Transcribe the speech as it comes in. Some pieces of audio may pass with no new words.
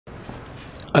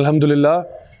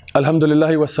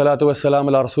अल्हम्दुलिल्लाह वस्सलातु वस्सलाम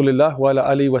अला रसूलिल्लाह व अला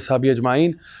आलिहि वसहबिहि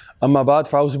अजमाइन अम्मा बाद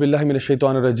फ़अऊज़ु बिल्लाहि मिनश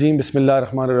शैतानिर रजीम बिस्मिल्लाहिर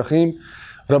रहमानिर रहीम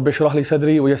रब्बि इश्रह ली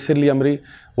सदरी व यस्सिर ली अमरी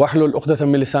वहलुल उक़दतम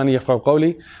मिन लिसानी यफ़क़हू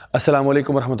क़ौली। अस्सलामु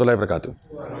अलैकुम वरहमतुल्लाहि वबरकातुहू।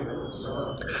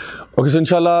 ओके, सो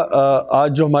इंशाल्लाह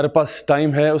आज जो हमारे पास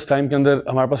टाइम है उस टाइम के अंदर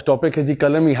हमारे पास टॉपिक है जी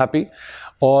कलर मी हैप्पी,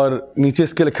 और नीचे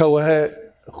इसके लिखा हुआ है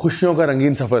खुशियों का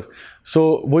रंगीन सफ़र। सो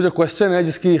वो जो क्वेश्चन है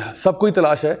जिसकी सबको ही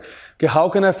तलाश है कि how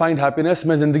can I find happiness,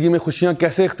 मैं ज़िंदगी में खुशियाँ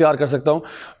कैसे इख्तियार कर सकता हूँ,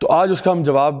 तो आज उसका हम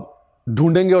जवाब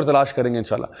ढूंढेंगे और तलाश करेंगे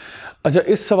इंशाल्लाह। अच्छा,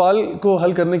 इस सवाल को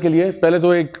हल करने के लिए पहले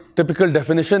तो एक टिपिकल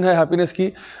डेफिनेशन है हैप्पीनेस की।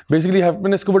 बेसिकली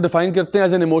हैप्पीनेस को वो डिफाइन करते हैं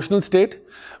as an emotional state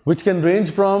which can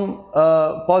range from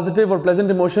positive और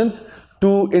pleasant emotions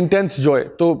too intense Joy.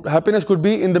 तो happiness could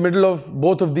be in the middle of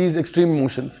both of these extreme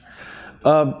emotions.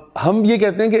 हम ये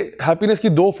कहते हैं कि हैप्पीनेस की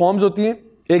दो फॉर्म्स होती हैं,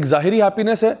 एक ज़ाहिरी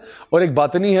हैप्पीनेस है और एक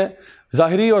बातनी है।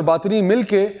 ज़ाहिरी और बातनी मिल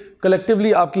के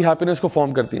कलेक्टिवली आपकी हैप्पीनेस को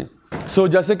फॉर्म करती हैं। सो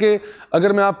जैसे कि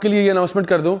अगर मैं आपके लिए ये अनाउंसमेंट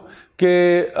कर दूं कि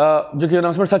जो कि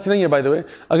अनाउंसमेंट सच नहीं है बाय द वे,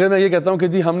 अगर मैं ये कहता हूं कि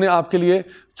जी हमने आपके लिए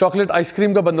चॉकलेट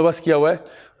आइसक्रीम का बंदोबस्त किया हुआ है,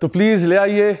 तो प्लीज़ ले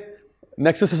आइए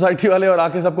नेक्सस सोसाइटी वाले और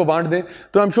आके सबको बांट दें,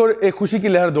 तो आई एम श्योर एक खुशी की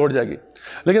लहर दौड़ जाएगी।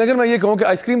 लेकिन अगर मैं ये कहूँ कि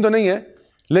आइसक्रीम तो नहीं है,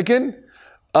 लेकिन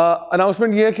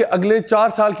अनाउंसमेंट ये है कि अगले 4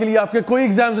 साल के लिए आपके कोई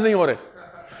एग्जाम्स नहीं हो रहे,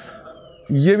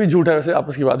 ये भी झूठ है वैसे,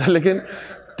 आपस की बात है, लेकिन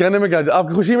कहने में क्या है,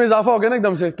 आपकी खुशी में इजाफा हो गया ना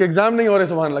एकदम से कि एग्जाम नहीं हो रहे।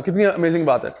 सुभान अल्लाह, कितनी अमेजिंग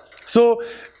बात है। सो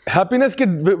हैप्पीनेस के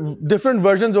डिफरेंट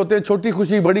वर्जन्स होते हैं, छोटी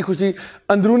खुशी, बड़ी खुशी,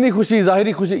 अंदरूनी खुशी,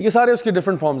 ज़ाहिरी खुशी, ये सारे उसके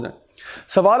डिफरेंट फॉर्म्स हैं।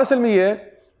 सवाल असल में ये है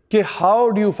कि how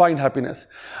do you find happiness.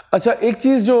 अच्छा, एक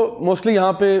चीज़ जो मोस्टली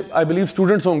यहाँ पे आई बिलीव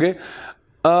स्टूडेंट्स होंगे,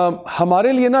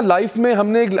 हमारे लिए ना लाइफ में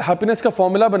हमने एक हैप्पीनेस का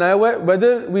फॉर्मूला बनाया हुआ है,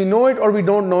 वेदर वी नो इट और वी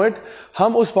डोंट नो इट,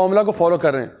 हम उस फॉर्मूला को फॉलो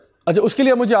कर रहे हैं। अच्छा, उसके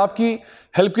लिए मुझे आपकी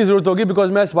हेल्प की ज़रूरत होगी,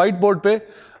 बिकॉज मैं इस वाइट बोर्ड पे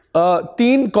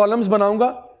 3 कॉलम्स बनाऊंगा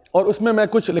और उसमें मैं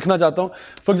कुछ लिखना चाहता हूँ।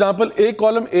 फॉर एग्जाम्पल, एक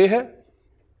कॉलम ए है,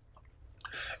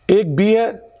 एक बी है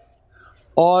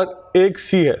और एक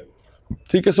सी है,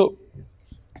 ठीक है। सो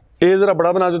ए ज़रा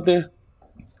बड़ा बना देते हैं,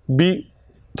 बी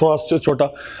थोड़ा सा छोटा।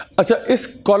 अच्छा, इस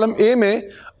कॉलम ए में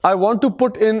I want to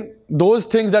put in those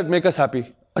things that make us happy.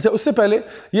 अच्छा, उससे पहले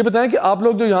ये बताएं कि आप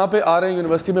लोग जो यहाँ पे आ रहे हैं,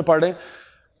 यूनिवर्सिटी में पढ़ रहे हैं,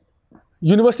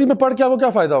 यूनिवर्सिटी में पढ़ के आपको क्या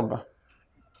फ़ायदा होगा?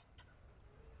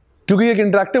 क्योंकि ये एक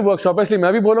इंटरेक्टिव वर्कशॉप है, इसलिए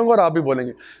मैं भी बोलूँगा और आप भी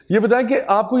बोलेंगे। ये बताएं कि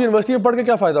आपको यूनिवर्सिटी में पढ़ के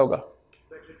क्या फ़ायदा होगा?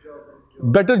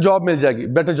 बेटर जॉब मिल जाएगी,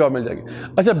 बेटर जॉब मिल जाएगी।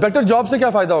 अच्छा, बेटर जॉब से क्या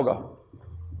फ़ायदा होगा?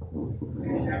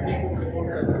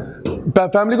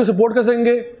 फैमिली को सपोर्ट कर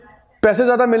सकेंगे, पैसे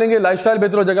ज़्यादा मिलेंगे, लाइफस्टाइल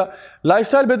बेहतर हो जाएगा।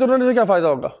 लाइफस्टाइल बेहतर होने से क्या फ़ायदा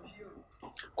होगा?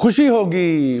 खुशी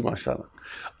होगी, माशाल्लाह।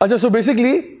 अच्छा, सो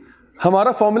बेसिकली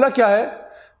हमारा फॉर्मूला क्या है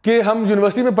कि हम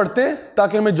यूनिवर्सिटी में पढ़ते हैं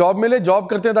ताकि हमें जॉब मिले, जॉब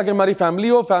करते हैं ताकि हमारी फैमिली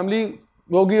हो, फैमिली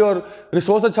होगी और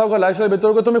रिसोर्स अच्छा होगा, लाइफस्टाइल बेहतर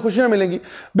होगा, तो हमें खुशियाँ मिलेंगी।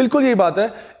 बिल्कुल यही बात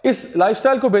है। इस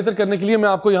लाइफस्टाइल को बेहतर करने के लिए मैं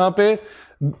आपको यहाँ पे,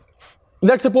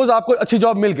 लेट्स सपोज आपको अच्छी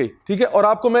जॉब मिल गई, ठीक है, और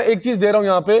आपको मैं एक चीज़ दे रहा हूँ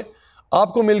यहाँ पे,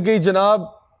 आपको मिल गई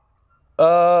जनाब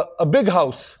बिग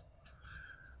हाउस,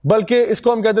 बल्कि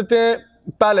इसको हम कह देते हैं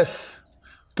पैलेस,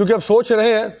 क्योंकि आप सोच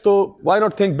रहे हैं तो व्हाई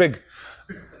नॉट थिंक बिग।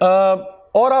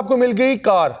 और आपको मिल गई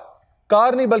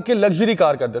कार नहीं बल्कि लग्जरी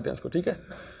कार कर देते हैं इसको, ठीक है।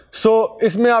 सो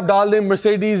इसमें आप डाल दें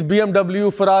Mercedes, BMW,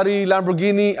 Ferrari,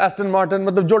 Lamborghini, Aston Martin,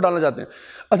 मतलब जो डालना चाहते हैं।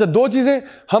 अच्छा, 2 चीज़ें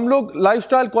हम लोग,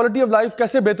 लाइफस्टाइल, क्वालिटी ऑफ लाइफ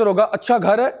कैसे बेहतर होगा? अच्छा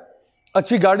घर है,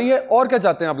 अच्छी गाड़ी है, और क्या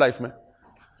चाहते हैं आप लाइफ में?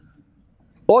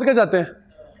 और क्या चाहते हैं?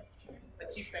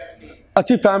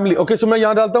 अच्छी फैमिली। ओके, सो मैं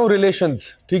यहाँ डालता हूँ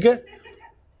रिलेशंस, ठीक है।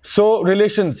 सो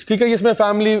रिलेशंस, ठीक है, इसमें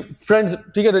फैमिली, फ्रेंड्स,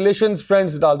 ठीक है, रिलेशंस,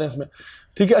 फ्रेंड्स डाल दें इसमें,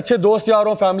 ठीक है, अच्छे दोस्त यार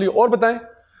हो, फैमिली। और बताएं,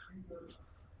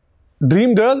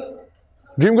 ड्रीम गर्ल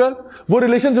वो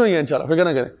रिलेशंस में ही है इंशाल्लाह, फिक्र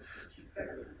ना करें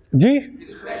जी।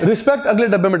 रिस्पेक्ट अगले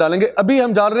डब्बे में डालेंगे। अभी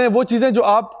हम डाल रहे हैं वो चीज़ें जो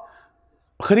आप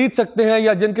खरीद सकते हैं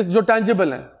या जिनके जो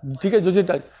टैंजिबल हैं, ठीक है, जो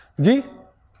जी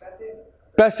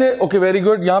पैसे। Okay, very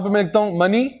good. यहाँ पे मैं लिखता हूँ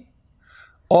मनी,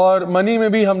 और मनी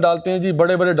में भी हम डालते हैं जी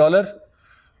बड़े बड़े dollar,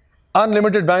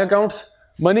 unlimited bank accounts.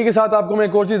 Money के साथ आपको मैं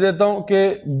एक और चीज़ देता हूँ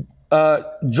कि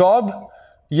जॉब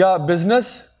या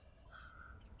बिजनेस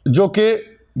जो कि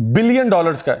 $बिलियन का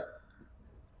है,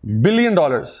 $बिलियन,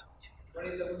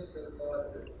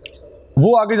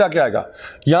 वो आगे जाके आएगा।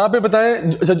 यहाँ पे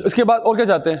बताएं, इसके बाद और क्या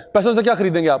चाहते हैं? पैसों से क्या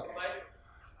खरीदेंगे आप?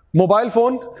 Mobile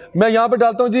phone. मैं यहाँ पे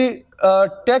डालता हूँ जी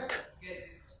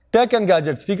टेक एंड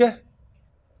गैजेट्स, ठीक है।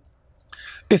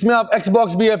 इसमें आप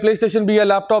Xbox भी है, प्ले स्टेशन भी है,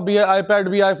 लैपटॉप भी है, iPad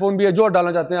भी है, आईफोन भी है, जो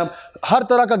डालना चाहते हैं आप, हर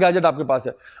तरह का गैजेट आपके पास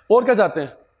है। और क्या चाहते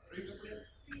हैं?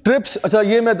 ट्रिप्स। अच्छा,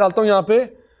 ये मैं डालता हूँ यहाँ पे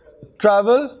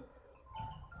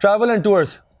ट्रैवल एंड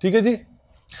टूर्स, ठीक है जी।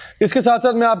 इसके साथ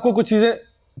साथ मैं आपको कुछ चीज़ें,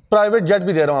 प्राइवेट जेट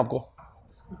भी दे रहा हूँ आपको,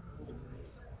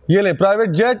 ये ले प्राइवेट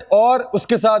जेट और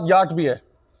उसके साथ याट भी है,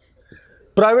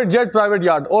 प्राइवेट जेट प्राइवेट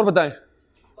याट। और बताएं,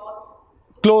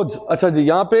 क्लोथ्स। अच्छा जी,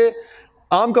 यहां पे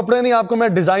आम कपड़े नहीं, आपको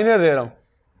मैं डिजाइनर दे रहा हूं,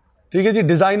 ठीक है जी,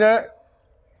 डिजाइनर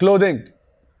क्लोथिंग।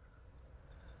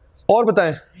 और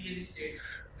बताएं,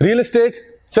 रियल एस्टेट।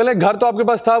 चले घर तो आपके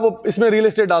पास था, वो इसमें रियल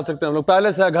एस्टेट डाल सकते हैं हम लोग,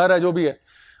 पैलेस है, घर है, जो भी है।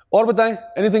 और बताएं,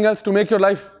 anything else to make your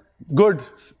life good,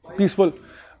 peaceful.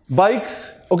 Bikes,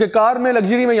 okay, car में,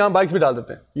 लग्जरी में, यहां बाइक्स भी डाल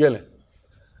देते हैं, ये ले।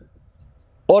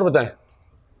 और बताएं,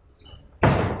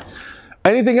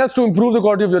 anything else to improve the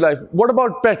quality of your life. What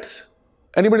about pets?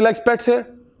 Anybody likes pets here?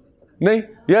 नहीं?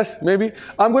 Yes, maybe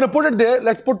I am gonna put it there,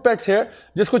 let's put pets here.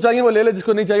 जिसको चाहिए वो ले ले,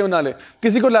 जिसको नहीं चाहिए वो ना ले।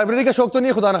 किसी को लाइब्रेरी का शौक तो नहीं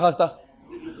है, खुदा ना खास्ता?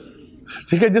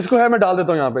 ठीक है, जिसको है मैं डाल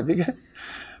देता हूं यहां पे, ठीक है।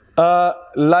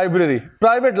 लाइब्रेरी,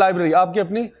 प्राइवेट लाइब्रेरी आपकी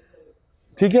अपनी,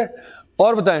 ठीक है।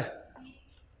 और बताएं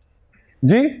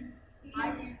जी।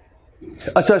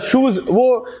 अच्छा, शूज,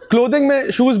 वो क्लोथिंग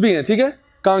में शूज भी हैं, ठीक है।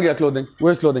 कहां गया क्लोथिंग?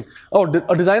 वो इज क्लोथिंग।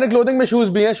 और डिजाइनर क्लोथिंग में शूज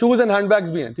भी हैं, शूज एंड हैंडबैग्स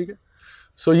भी हैं, ठीक है।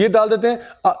 सो ये डाल देते हैं।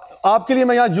 आपके लिए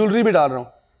मैं यहां ज्वेलरी भी डाल रहा हूं,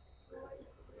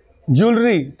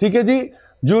 ज्वेलरी, ठीक है जी,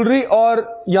 ज्वेलरी।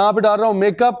 और यहां पे डाल रहा हूं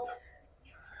मेकअप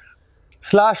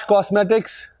स्लैश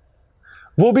कॉस्मेटिक्स,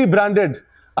 वो भी branded.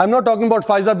 I am not talking about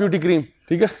Faiza beauty cream,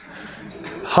 ठीक है,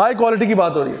 हाई क्वालिटी की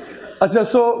बात हो रही है। अच्छा,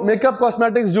 so makeup,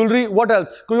 cosmetics, jewellery, what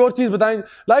else? कोई और चीज बताएं,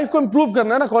 लाइफ को इंप्रूव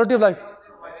करना है ना, क्वालिटी ऑफ लाइफ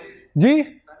जी।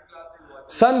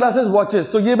 सन ग्लासेस,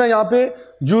 वॉचेस, तो ये मैं यहाँ पे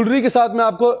ज्वेलरी के साथ मैं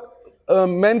आपको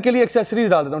मैन के लिए एक्सेसरीज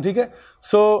डाल देता हूँ, ठीक है।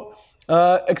 सो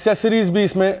एक्सेसरीज भी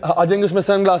इसमें आ जाएंगे, उसमें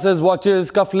sunglasses,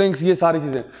 watches, cuff links, ये सारी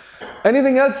चीजें।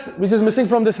 Anything else which is missing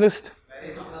from this list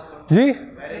जी?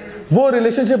 वो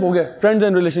रिलेशनशिप हो गया, friends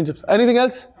and relationships. Anything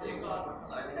else?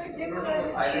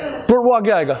 वो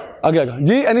आगे आएगा, आगे आएगा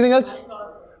जी। Anything else?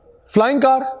 फ्लाइंग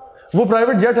कार, वो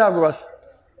प्राइवेट जेट है आपके पास,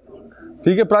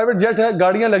 ठीक है, प्राइवेट जेट है,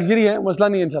 गाड़ियां लग्जरी है, मसला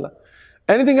नहीं है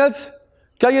इंशाल्लाह। Anything else?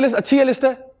 क्या ये लिस्ट अच्छी है? लिस्ट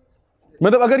है,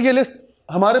 मतलब अगर ये लिस्ट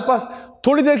हमारे पास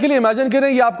थोड़ी देर के लिए इमेजिन करें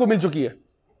ये आपको मिल चुकी है,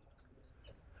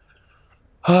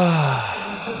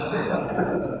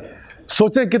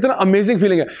 सोचें कितना अमेजिंग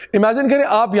फीलिंग है। इमेजिन करें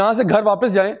आप यहां से घर वापस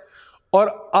जाएं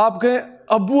और आप कहें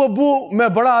अब्बू अब्बू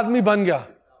मैं बड़ा आदमी बन गया,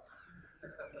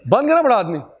 बन गया ना बड़ा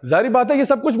आदमी। जाहिर बात है ये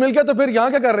सब कुछ मिल गया, तो फिर यहां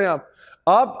क्या कर रहे हैं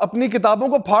आप अपनी किताबों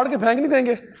को फाड़ के फेंक नहीं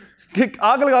देंगे कि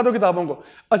आग लगा दो किताबों को।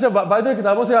 अच्छा, बाय द वे,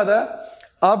 किताबों से याद आया,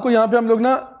 आपको यहां पे हम लोग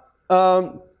ना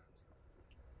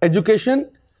एजुकेशन,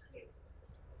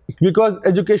 बिकॉज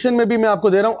एजुकेशन में भी मैं आपको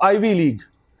दे रहा हूं आईवी लीग।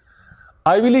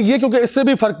 आईवी लीग ये क्योंकि इससे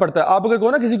भी फर्क पड़ता है। आप अगर कहो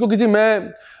ना किसी को कि जी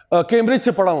मैं कैम्ब्रिज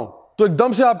से पढ़ा हूं, तो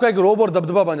एकदम से आपका एक रोब और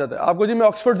दबदबा बन जाता है। आपको जी मैं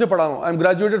ऑक्सफोर्ड से पढ़ा हूं, I am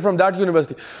graduated from that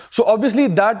university, so obviously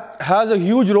that has a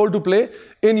huge role to play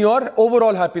in your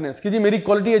overall happiness कि जी मेरी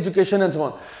क्वालिटी education and so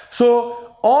on. So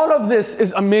all of this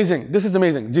is amazing, this is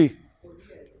amazing जी।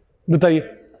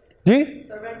 बताइए जी।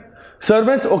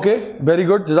 Servants, okay, very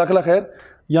good, जज़ाकल्लाह खैर।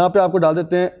 यहां पे आपको डाल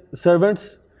देते हैं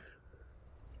सर्वेंट्स।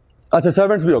 अच्छा,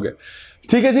 सर्वेंट्स भी हो गए,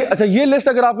 ठीक है जी। अच्छा, ये लिस्ट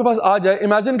अगर आपके पास आ जाए,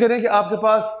 इमेजिन करें कि आपके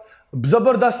पास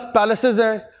जबरदस्त पैलेसेस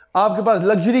हैं, आपके पास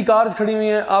लग्जरी कार्स खड़ी हुई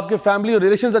हैं, आपके फैमिली और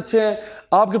रिलेशंस अच्छे हैं,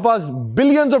 आपके पास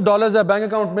बिलियंस ऑफ डॉलर्स है बैंक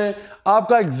अकाउंट में,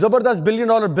 आपका एक जबरदस्त $1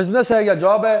 बिलियन बिजनेस है या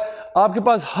जॉब है, आपके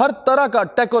पास हर तरह का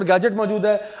टेक और गैजेट मौजूद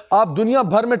है, आप दुनिया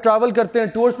भर में ट्रैवल करते हैं,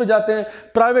 टूर्स पे जाते हैं,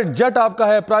 प्राइवेट जेट आपका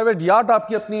है, प्राइवेट याट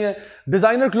आपकी अपनी है,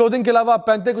 डिजाइनर क्लोथिंग के अलावा आप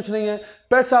पहनते कुछ नहीं है,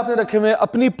 पेट्स आपने रखे हुए हैं,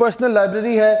 अपनी पर्सनल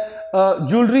लाइब्रेरी है,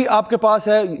 ज्वेलरी आपके पास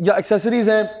है या एक्सेसरीज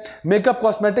है, मेकअप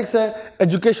कॉस्मेटिक्स है,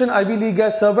 एजुकेशन आईवी लीग है,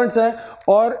 सर्वेंट्स है,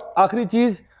 और आखिरी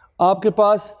चीज आपके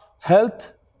पास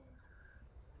हेल्थ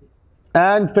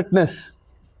एंड फिटनेस,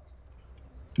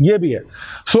 ये भी है।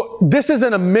 So this is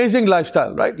an amazing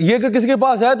lifestyle, right? ये अगर किसी के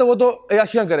पास है तो वो तो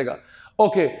अयाशियां करेगा।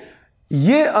 ओके,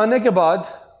 ये आने के बाद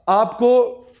आपको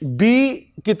बी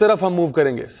की तरफ हम मूव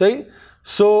करेंगे, सही?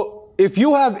 So if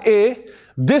you have a,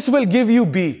 this will give you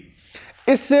B.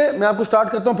 इससे मैं आपको स्टार्ट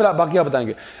करता हूं, फिर आप बाकी आप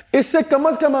बताएंगे। इससे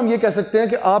कम से कम हम ये कह सकते हैं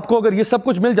कि आपको अगर ये सब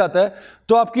कुछ मिल जाता है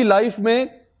तो आपकी लाइफ में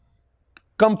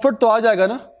कंफर्ट तो आ जाएगा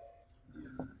ना,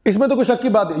 इसमें तो कोई शक की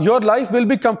बात है। Your life will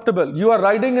be comfortable, you are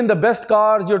riding in the best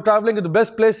cars, you are travelling in the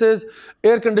best places,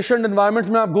 air conditioned environments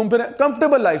में आप घूम फिर,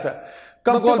 कंफर्टेबल लाइफ है।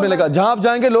 कम कॉल मिलेगा, जहां आप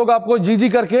जाएंगे लोग आपको जी जी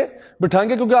करके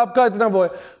बिठाएंगे क्योंकि आपका इतना वो है।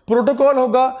 प्रोटोकॉल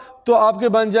होगा तो आपके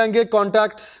बन जाएंगे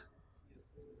कॉन्टैक्ट्स,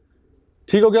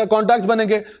 ठीक हो गया, कॉन्टैक्ट्स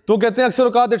बनेंगे। तो कहते हैं अक्सर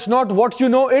औकात it's not what you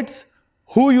know, it's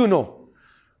who you know.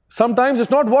 Sometimes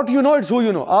it's not what you know, it's who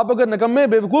you know. आप अगर निकम्मे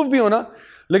बेवकूफ भी हो ना,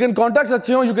 लेकिन कॉन्टैक्ट्स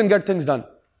अच्छे हो, you can get things done,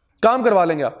 काम करवा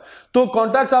लेंगे आप। तो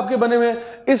कॉन्टैक्ट्स आपके बने हुए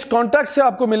हैं, इस कॉन्टैक्ट से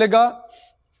आपको मिलेगा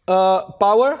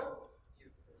पावर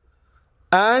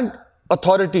एंड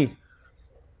अथॉरिटी,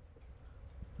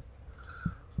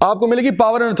 आपको मिलेगी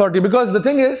power and authority. Because the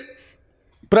thing is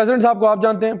president साहब को आप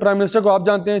जानते हैं, प्राइम मिनिस्टर को आप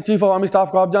जानते हैं, चीफ ऑफ आर्मी स्टाफ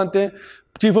को आप जानते हैं,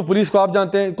 चीफ ऑफ पुलिस को आप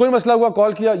जानते हैं, कोई मसला हुआ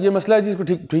कॉल किया, ये मसला है जी, इसको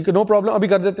ठीक है, नो प्रॉब्लम, अभी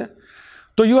कर देते हैं।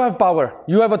 तो you have power,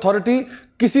 you have authority.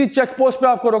 किसी चेक पोस्ट पे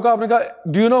आपको रोका, आपने कहा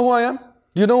do you know who I am,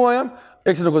 do you know who I am,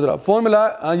 एक से रुको जरा, फोन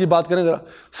मिलाया, हाँ जी बात करें जरा,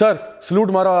 सर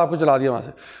सलूट मारा और आपको चला दिया वहां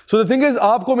से। सो द थिंग इज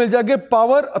आपको मिल जाएगी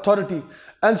power, authority,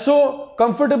 and so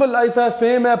comfortable life है,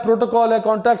 फेम है, प्रोटोकॉल है,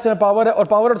 कॉन्टैक्ट्स है, पावर है। और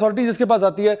पावर अथॉरिटी जिसके पास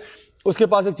आती है उसके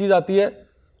पास एक चीज आती है,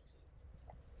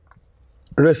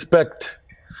 रिस्पेक्ट।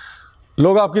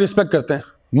 लोग आपकी रिस्पेक्ट करते हैं।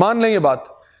 मान लें ये बात,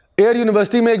 एयर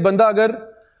यूनिवर्सिटी में एक बंदा अगर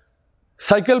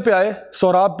साइकिल पे आए,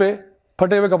 सोहराब पे,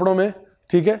 फटे हुए कपड़ों में,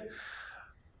 ठीक है,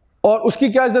 और उसकी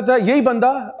क्या इज्जत है। यही बंदा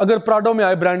अगर प्राडो में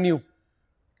आए, ब्रांड न्यू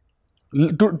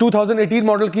 2018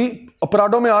 मॉडल की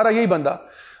प्राडो में आ रहा है, यही बंदा,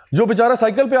 जो बेचारा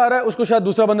साइकिल पे आ रहा है उसको शायद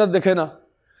दूसरा बंदा दिखे ना,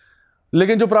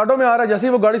 लेकिन जो प्राडो में आ रहा है, जैसे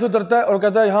ही वो गाड़ी से उतरता है और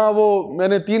कहता है हाँ वो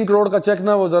मैंने 3 करोड़ का चेक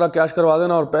ना, वो जरा कैश करवा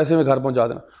देना और पैसे में घर पहुंचा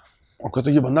देना, और कहते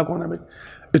तो ये बंदा कौन है भाई,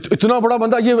 इतना बड़ा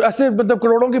बंदा, ये ऐसे मतलब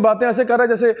करोड़ों की बातें ऐसे कर रहा है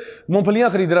जैसे मूंगफलियां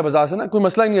खरीद रहा है बाजार से ना, कोई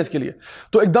मसला ही नहीं है इसके लिए।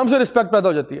 तो एकदम से रिस्पेक्ट पैदा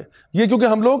हो जाती है, ये क्योंकि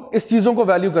हम लोग इस चीज़ों को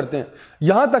वैल्यू करते हैं।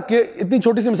 यहां तक कि इतनी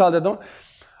छोटी सी मिसाल देता हूं,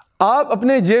 आप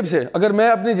अपने जेब से, अगर मैं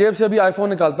अपनी जेब से अभी आईफोन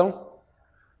निकालता हूं,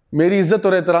 मेरी इज्जत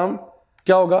और एहतराम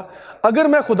क्या होगा। अगर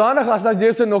मैं खुदा ना खास्ता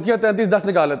जेब से नोकिया 3310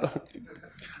 निकाल लेता हूं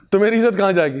तो मेरी इज्जत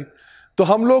कहां जाएगी। तो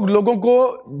हम लोग लोगों को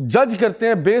जज करते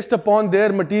हैं based upon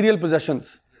their material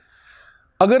possessions.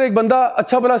 अगर एक बंदा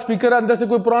अच्छा भला स्पीकर है, अंदर से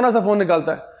कोई पुराना सा फोन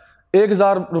निकालता है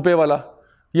 1000 रुपए वाला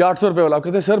या 800 रुपए वाला,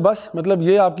 कहते हैं सर बस मतलब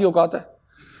ये आपकी औकात है,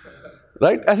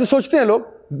 राइट? ऐसे सोचते हैं लोग।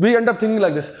 We end up thinking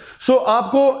like this. So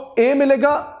आपको ए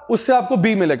मिलेगा, उससे आपको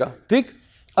बी मिलेगा, ठीक?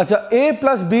 अच्छा, A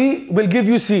plus B will give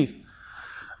you C.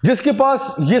 जिसके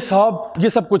पास ये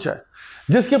सब कुछ है,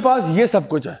 जिसके पास ये सब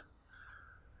कुछ है,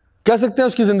 कह सकते हैं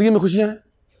उसकी जिंदगी में खुशियां हैं,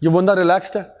 ये बंदा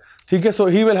रिलैक्स्ड है, ठीक है। So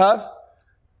he will have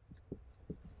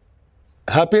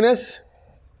happiness,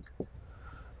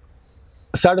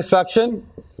 satisfaction,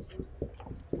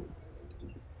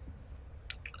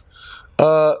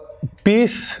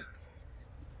 peace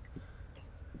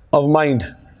of mind,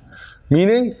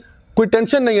 meaning कोई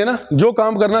टेंशन नहीं है ना, जो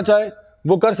काम करना चाहे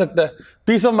वो कर सकता है,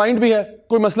 पीस ऑफ माइंड भी है,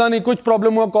 कोई मसला नहीं, कुछ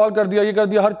प्रॉब्लम हुआ कॉल कर दिया, ये कर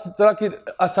दिया, हर तरह की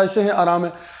आसाइशें हैं, आराम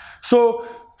है। So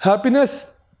happiness,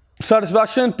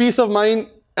 satisfaction, peace of mind,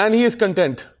 and he is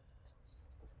content,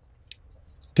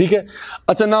 ठीक है।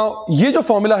 अच्छा, नाउ ये जो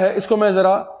फॉर्मूला है इसको मैं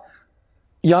जरा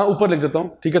यहां ऊपर लिख देता हूं,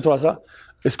 ठीक है, थोड़ा सा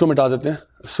इसको मिटा देते हैं।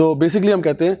 सो बेसिकली हम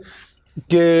कहते हैं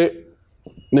कि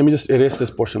let me just erase this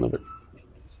portion of it,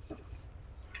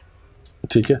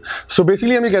 ठीक है। सो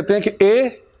बेसिकली हम ये कहते हैं कि A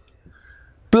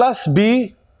plus B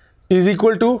is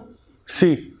equal to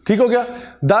C, ठीक हो गया।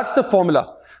 That's the formula.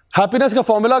 हैप्पीनेस का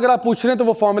फॉर्मूला अगर आप पूछ रहे हैं तो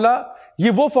वो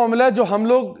फॉर्मूला है जो हम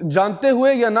लोग जानते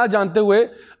हुए या ना जानते हुए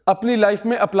अपनी लाइफ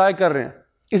में अप्लाई कर रहे हैं।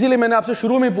 इसीलिए मैंने आपसे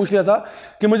शुरू में ही पूछ लिया था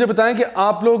कि मुझे बताएं कि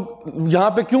आप लोग यहाँ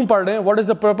पे क्यों पढ़ रहे हैं, what is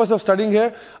the purpose of studying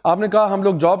here. आपने कहा हम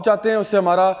लोग जॉब चाहते हैं, उससे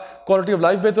हमारा क्वालिटी ऑफ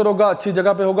लाइफ बेहतर होगा, अच्छी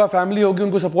जगह पे होगा, फैमिली होगी,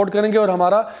 उनको सपोर्ट करेंगे और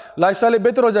हमारा लाइफस्टाइल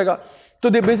बेहतर हो जाएगा। तो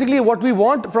basically what we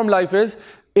want from life is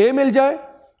A मिल जाए,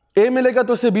 ए मिलेगा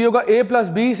तो उससे बी होगा, ए प्लस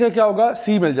बी से क्या होगा,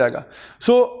 सी मिल जाएगा।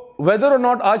 सो वेदर और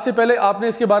नॉट आज से पहले आपने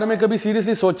इसके बारे में कभी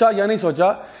सीरियसली सोचा या नहीं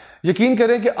सोचा, यकीन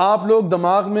करें कि आप लोग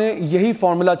दिमाग में यही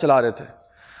फॉर्मूला चला रहे थे।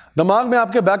 दिमाग में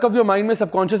आपके बैक ऑफ योर माइंड में,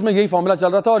 सबकॉन्शियस में यही फॉर्मूला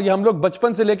चल रहा था और ये हम लोग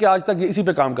बचपन से लेके आज तक इसी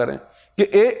पे काम कर रहे हैं कि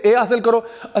ए हासिल करो।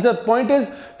 अच्छा, point is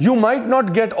you might not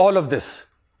get all of this,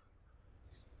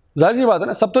 जाहिर सी बात है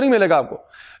ना, सब तो नहीं मिलेगा आपको,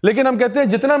 लेकिन हम कहते हैं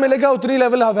जितना मिलेगा उतनी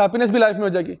लेवल ऑफ हैप्पीनेस भी लाइफ में हो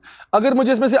जाएगी। अगर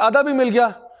मुझे इसमें से आधा भी मिल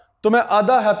गया तो मैं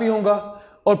आधा हैप्पी होऊंगा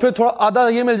और फिर थोड़ा आधा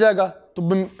ये मिल जाएगा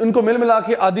तो इनको मिल मिला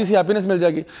के आधी सी हैप्पीनेस मिल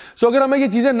जाएगी। सो अगर हमें ये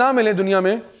चीजें ना मिले दुनिया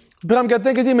में, फिर हम कहते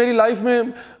हैं कि जी मेरी लाइफ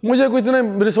में मुझे कोई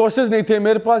इतने रिसोर्सेज नहीं थे,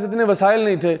 मेरे पास इतने वसाइल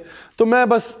नहीं थे, तो मैं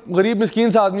बस गरीब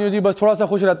मिस्कीन सा आदमी हूँ जी, बस थोड़ा सा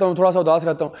खुश रहता हूँ, थोड़ा सा उदास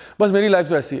रहता हूँ, बस मेरी लाइफ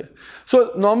तो ऐसी है। सो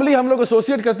नॉर्मली हम लोग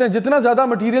एसोसिएट करते हैं जितना ज़्यादा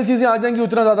मटीरियल चीज़ें आ जाएंगी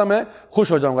उतना ज़्यादा मैं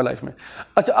खुश हो जाऊँगा लाइफ में।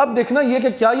 अच्छा, अब देखना ये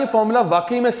कि क्या ये फॉर्मूला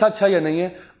वाकई में सच है या नहीं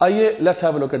है। आइए let's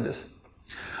have a look at this.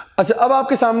 अच्छा, अब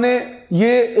आपके सामने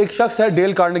ये एक शख्स है,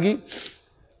 Dale Carnegie.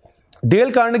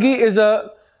 Dale Carnegie is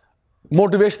a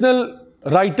motivational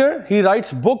writer, he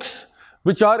writes books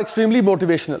which are extremely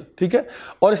motivational, ठीक है।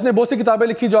 और इसने बहुत सी किताबें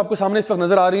लिखी जो आपको सामने इस वक्त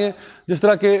नजर आ रही हैं, जिस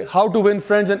तरह के how to win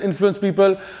friends and influence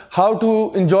people, how to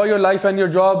enjoy your life and your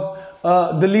job,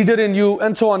 the leader in you,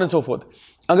 and so on and so fourth.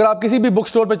 अगर आप किसी भी बुक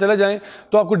स्टोर पे चले जाएं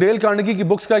तो आपको डेल कार्नेगी की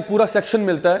बुक्स का एक पूरा सेक्शन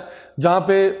मिलता है, जहां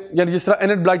पे यानी जिस तरह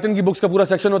एनेट ब्लाइटन की बुक्स का पूरा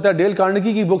सेक्शन होता है, डेल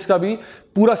कार्नेगी की बुक्स का भी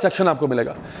पूरा सेक्शन आपको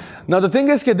मिलेगा। नाउ द थिंग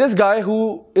इज कि this guy who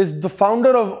is the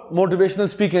founder of motivational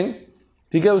speaking,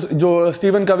 ठीक है, जो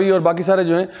स्टीवन कवी और बाकी सारे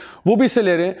जो हैं वो भी इससे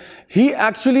ले रहे हैं, ही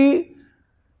एक्चुअली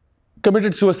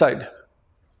कमिटेड सुसाइड।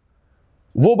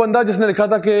 वो बंदा जिसने लिखा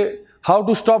था कि how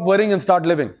to stop worrying and start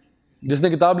living, जिसने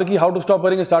किताब लिखी how to stop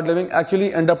worrying and start living, actually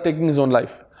and up taking his own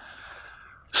life.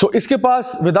 सो इसके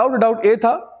पास विदाउट डाउट ए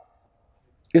था,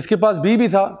 इसके पास बी भी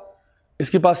था,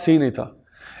 इसके पास सी नहीं था।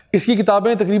 इसकी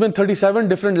किताबें तकरीबन 37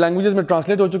 डिफरेंट लैंग्वेजेस में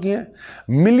ट्रांसलेट हो चुकी हैं।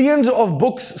 Millions of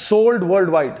books sold world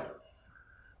wide,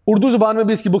 Urdu जुबान में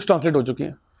भी इसकी बुक्स ट्रांसलेट हो चुकी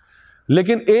हैं।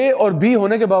 लेकिन ए और बी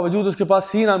होने के बावजूद उसके पास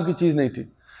सी नाम की चीज नहीं थी।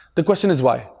 The question is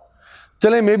why.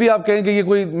 चलें, मे बी आप कहेंगे ये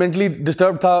कोई मेंटली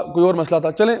डिस्टर्ब था, कोई और मसला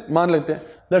था, चलें मान लेते हैं।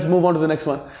 Let's move on to the next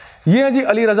one. ये है जी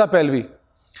Ali Reza Pahlavi.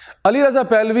 Ali Reza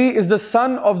Pahlavi is the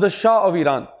son of the Shah of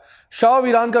Iran. Shah of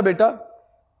Iran का बेटा,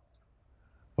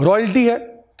 रॉयल्टी है,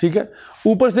 ठीक है।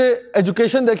 ऊपर से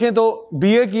एजुकेशन देखें तो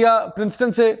बीए किया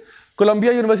प्रिंसटन से,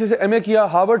 कोलंबिया यूनिवर्सिटी से एमए किया,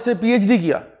 हार्वर्ड से पीएचडी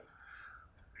किया,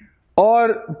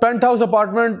 और पेंट हाउस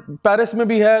अपार्टमेंट पेरिस में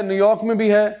भी है, न्यूयॉर्क में भी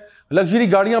है, लग्जरी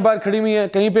गाड़ियां बाहर खड़ी हुई हैं,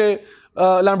 कहीं पे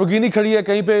लैम्बोर्गिनी खड़ी है,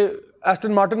 कहीं पे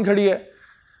एस्टन मार्टिन खड़ी है,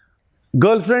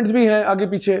 गर्लफ्रेंड्स भी हैं आगे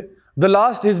पीछे।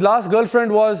 His last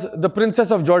girlfriend was the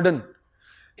princess of Jordan.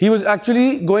 He was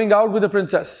actually going out with the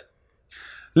princess.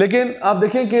 लेकिन आप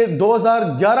देखें कि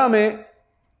 2011 में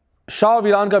शाह ऑफ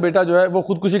ईरान का बेटा जो है वो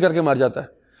खुदकुशी करके मर जाता है,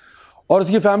 और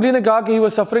उसकी फैमिली ने कहा कि he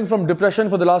was suffering from depression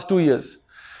for the last 2 years।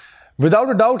 Without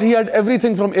a doubt he had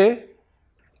everything from A,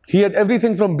 he had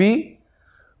everything from B,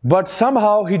 but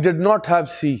somehow he did not have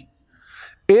सी।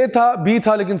 ए था, बी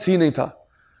था, लेकिन सी नहीं था।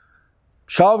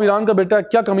 शाह ऑफ ईरान का बेटा,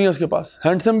 क्या कमी है उसके पास?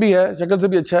 हैंडसम भी है, शक्ल से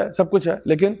भी अच्छा है, सब कुछ है,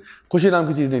 लेकिन खुशी नाम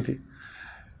की चीज नहीं थी।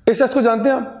 इस शख्स को जानते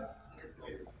हैं आप?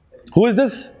 Who is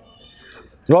this?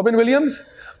 Robin Williams?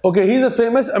 Okay, he is a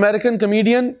famous American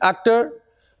comedian, actor,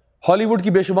 Hollywood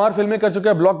की बेशुमार फिल्में कर चुका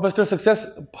है, ब्लॉकबस्टर सक्सेस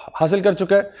हासिल कर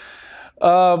चुका है।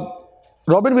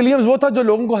 रॉबिन विलियम्स वो था जो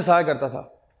लोगों को हंसाया करता था,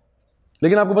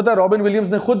 लेकिन आपको पता है रॉबिन विलियम्स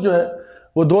ने खुद जो है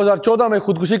वो 2014 में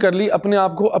खुदकुशी कर ली, अपने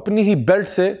आप को अपनी ही बेल्ट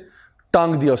से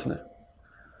टांग दिया उसने।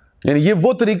 यानी ये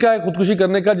वो तरीका है खुदकुशी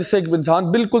करने का जिससे एक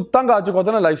इंसान बिल्कुल तंग आ चुका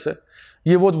होता है ना लाइफ से।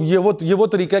 ये वो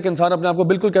तरीका है कि इंसान अपने आप को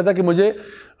बिल्कुल कहता है कि मुझे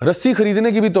रस्सी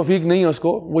खरीदने की भी तौफीक नहीं है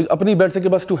उसको, वो अपनी बेल्ट से कि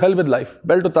बस to hell with life,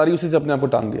 belt उतारी, उसी से अपने आप को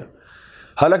टांग दिया।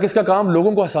 हालांकि इसका काम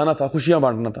लोगों को हंसाना था, खुशियां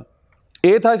बांटना था।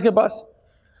 ए था इसके पास,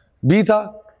 बी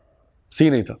था, सी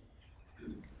नहीं था।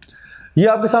 ये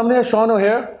आपके सामने है शॉन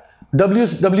ओहेयर,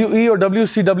 WWE और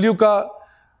WCW का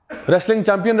रेसलिंग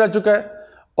चैंपियन रह चुका है,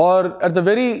 और at the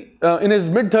very in his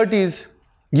mid-30s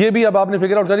ये भी अब आपने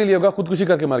फिगर आउट कर ही लिया होगा, खुदकुशी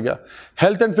करके मर गया।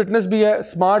 हेल्थ एंड फिटनेस भी है,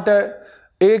 स्मार्ट है,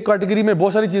 एक कैटेगरी में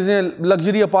बहुत सारी चीज़ें हैं,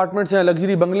 लग्जरी अपार्टमेंट्स हैं,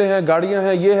 लग्जरी बंगले हैं, गाड़ियां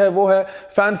हैं, ये है वो है,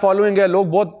 फैन फॉलोइंग है, लोग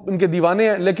बहुत इनके दीवाने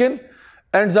हैं, लेकिन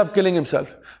एंड्स अप किलिंग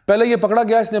हिमसेल्फ। पहले ये पकड़ा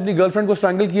गया, इसने अपनी गर्लफ्रेंड को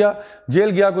स्ट्रैंगल किया, जेल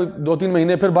गया कोई 2-3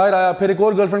 महीने, फिर बाहर आया, फिर एक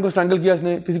और गर्लफ्रेंड को स्ट्रैंगल किया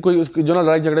इसने किसी कोई उसकी जो ना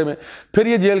लड़ाई झगड़े में, फिर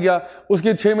ये जेल गया,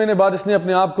 उसके 6 महीने बाद इसने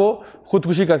अपने आप को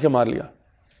खुदकुशी करके मार लिया।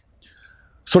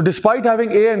 So despite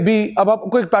having A and B, अब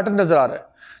आपको एक पैटर्न नजर आ रहा है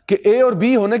कि ए और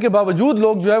बी होने के बावजूद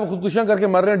लोग जो है वो खुदकुशियां करके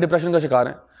मर रहे हैं, डिप्रेशन का शिकार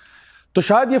हैं। तो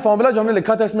शायद ये फॉर्मूला जो हमने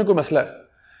लिखा था इसमें कोई मसला है।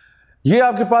 ये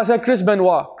आपके पास है Chris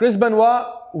बेनवा। Chris बेनवा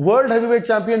world heavyweight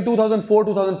champion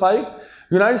 2004-2005,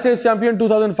 United states champion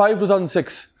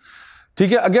 2005-2006,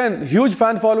 ठीक है। Again huge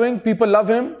fan following, people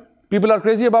love him, people are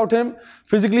crazy about him,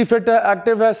 physically fit है,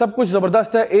 एक्टिव है, सब कुछ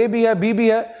जबरदस्त है, ए भी है, बी भी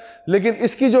है। लेकिन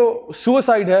इसकी जो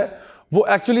सुसाइड है वो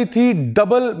एक्चुअली थी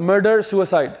डबल मर्डर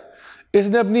सुसाइड।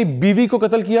 इसने अपनी बीवी को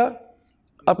कत्ल किया,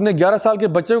 अपने 11 साल के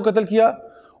बच्चे को कत्ल किया,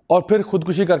 और फिर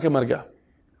खुदकुशी करके मर गया।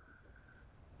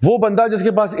 वो बंदा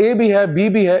जिसके पास ए भी है, बी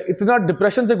भी है, इतना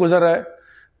डिप्रेशन से गुजर रहा है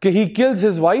कि he kills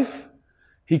his wife,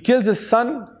 he kills his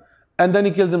son, and then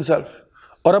he kills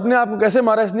himself. और अपने आप को कैसे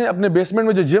मारा इसने? अपने बेसमेंट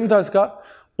में जो जिम था इसका,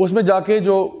 उसमें जाके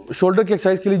जो शोल्डर की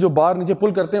एक्सरसाइज के लिए जो बार नीचे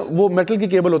पुल करते हैं, वो मेटल की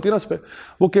केबल होती है ना, उस पर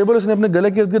वो केबल उसने अपने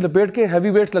गले के लपेट के हैवी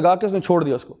वेट्स लगा के उसने छोड़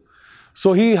दिया उसको।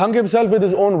 सो ही हंग himself with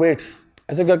his own weights,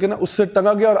 ऐसे करके ना उससे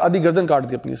टंगा गया और आधी गर्दन काट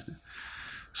दी अपनी इसने।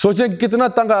 सोचें कितना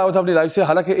तंग आया हुआ था अपनी लाइफ से।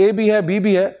 हालांकि ए भी है, बी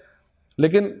भी है,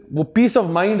 लेकिन वो पीस ऑफ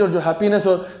माइंड और जो हैप्पीनेस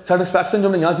और सेटिस्फैक्शन जो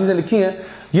हमने यहाँ चीजें लिखी हैं,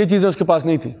 ये चीजें उसके पास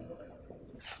नहीं थी।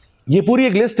 ये पूरी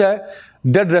एक लिस्ट है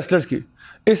डेड रेसलर्स की।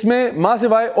 इसमें मां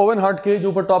सिवाय ओवन हार्ट के जो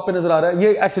ऊपर टॉप पे नजर आ रहा है,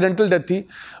 ये एक्सीडेंटल डेथ थी।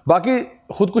 बाकी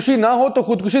खुदकुशी ना हो तो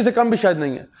खुदकुशी से कम भी शायद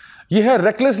नहीं है। ये है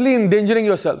recklessly endangering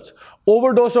yourselves,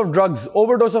 overdose of drugs,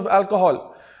 overdose of alcohol,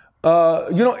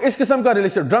 इस किस्म का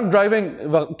रिलेशन, ड्रंक ड्राइविंग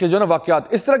के जो ना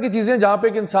वाकयात, इस तरह की चीजें जहां पे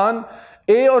एक इंसान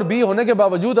ए और बी होने के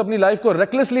बावजूद अपनी लाइफ को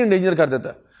रेकलेसली इंडेंजर कर देता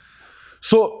है।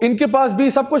 सो इनके पास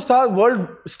भी सब कुछ था,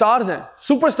 वर्ल्ड स्टार्स हैं,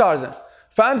 सुपर स्टार्स हैं,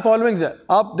 फैन फॉलोइंग्स हैं।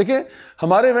 आप देखें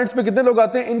हमारे इवेंट्स में कितने लोग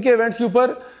आते हैं, इनके इवेंट्स के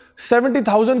ऊपर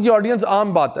 70,000 की ऑडियंस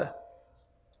आम बात है।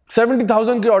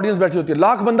 70,000 की ऑडियंस बैठी होती है,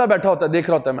 लाख बंदा बैठा होता है, देख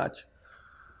रहा होता है मैच।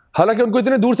 हालांकि उनको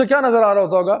इतने दूर से क्या नजर आ रहा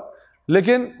होता होगा,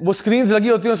 लेकिन वो स्क्रीन्स लगी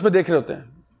होती हैं, उस पर देख रहे होते हैं।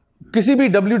 किसी भी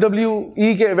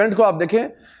WWE के इवेंट को आप देखें,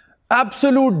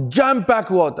 एब्सोल्यूट जैम पैक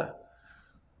हुआ होता है,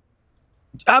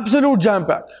 एब्सोल्यूट जैम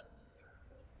पैक।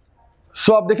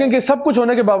 सो आप देखें कि सब कुछ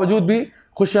होने के बावजूद भी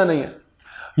खुशियां नहीं है।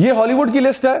 ये हॉलीवुड की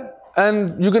लिस्ट है,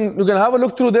 and you can have a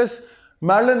look through this.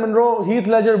 Marilyn Munro, Heath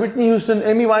Ledger, Whitney Houston,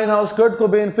 Amy Winehouse, Kurt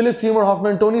Cobain, Philip Seymour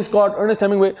Hoffmann, Tony Scott, Ernest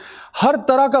Hemingway, हर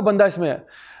तरह का बंदा इसमें है।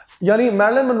 यानी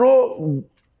मैरिलन मनरो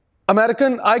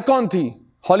अमेरिकन आइकॉन थी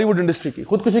Hollywood industry की,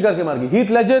 खुदकुशी करके मर गई।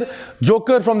 Heath Ledger,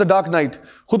 joker from the dark night,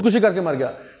 खुदकुशी करके मर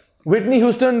गया। Whitney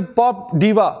Houston, pop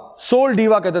diva, soul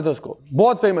diva कहते थे उसको,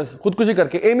 बहुत फेमस, खुदकुशी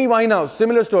करके। Amy Winehouse,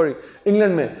 similar story,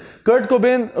 England में। कर्ट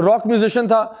कोबेन रॉक म्यूजिशियन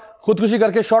था, खुदकुशी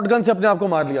करके शॉटगन से अपने आप को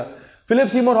मार लिया। Philip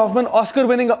Seymour Hoffmann Oscar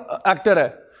winning actor है,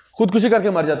 खुदकुशी करके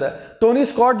मर जाता है। टोनी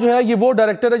स्कॉट जो है, ये वो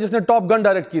डायरेक्टर है जिसने टॉप गन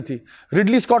डायरेक्ट की थी,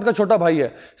 रिडली स्कॉट का छोटा भाई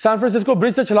है। सैन फ्रांसिस्को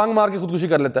ब्रिज से छलांग मार के खुदकुशी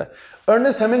कर लेता है।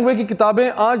 अर्नेस्ट हेमिंगवे की किताबें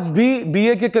आज भी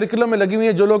बीए के करिकुलम में लगी हुई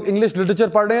हैं। जो लोग इंग्लिश लिटरेचर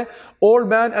पढ़ रहे हैं, ओल्ड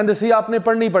मैन एंड द सी आपने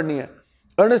पढ़नी है।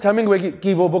 अर्नेस्ट हेमिंगवे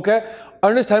की वो बुक है।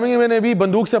 अर्नेस्ट हेमिंगवे ने भी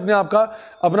बंदूक से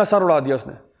अपना सर उड़ा दिया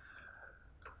उसने।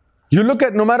 You look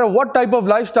at, no matter what type of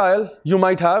lifestyle you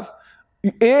might have,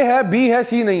 ए है, बी है,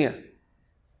 सी नहीं है।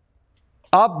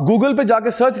 आप गूगल पे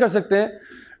जाके सर्च कर सकते हैं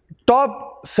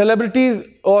टॉप सेलिब्रिटीज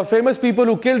और famous people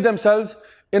who killed themselves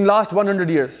in last 100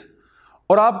 years,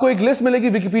 और आपको एक लिस्ट मिलेगी।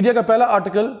 विकिपीडिया का पहला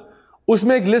आर्टिकल,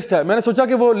 उसमें एक लिस्ट है। मैंने सोचा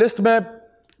कि वो लिस्ट मैं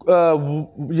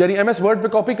यानी MS वर्ड पे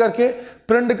कॉपी करके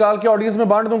प्रिंट निकाल के ऑडियंस में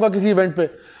बांट दूंगा किसी इवेंट पे।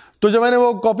 तो जब मैंने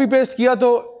वो कॉपी पेस्ट किया तो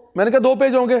मैंने कहा 2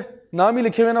 पेज होंगे, नाम ही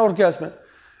लिखे हुए ना, और क्या इसमें।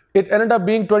 It ended up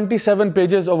being 27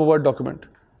 pages of a word document,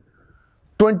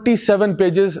 27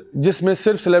 pages, जिसमें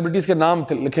सिर्फ सेलिब्रिटीज के नाम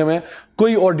लिखे हुए हैं,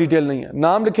 कोई और डिटेल नहीं है।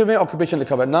 नाम लिखे हुए हैं, ऑक्यूपेशन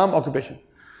लिखा हुआ है, नाम, occupation.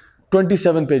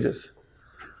 27 pages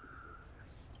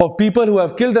of people who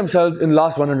have killed themselves in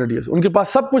last 100 years. उनके पास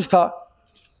सब कुछ था।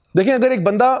 देखें, अगर एक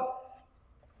बंदा,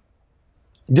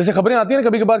 जैसे खबरें आती हैं ना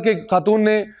कभी कभार कि खातून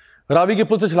ने रावी के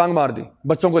पुल से छलांग मार दी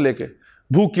बच्चों को लेके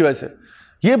भूख की वजह से,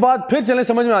 ये बात फिर चले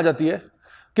समझ में आ जाती है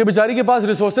कि बेचारी के पास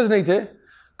रिसोर्सेज नहीं थे,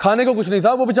 खाने को कुछ नहीं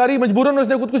था, वो बेचारी मजबूरन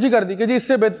उसने खुदकुशी कर दी कि जी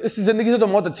इस जिंदगी से तो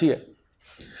मौत अच्छी है।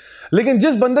 लेकिन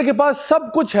जिस बंदे के पास सब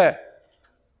कुछ है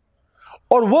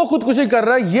और वो खुदकुशी कर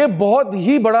रहा है, ये बहुत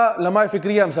ही बड़ा लम्हा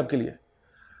फिक्री है हम सब के लिए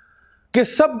कि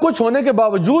सब कुछ होने के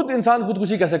बावजूद इंसान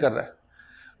खुदकुशी कैसे कर रहा है।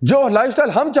 जो लाइफस्टाइल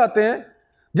हम चाहते हैं,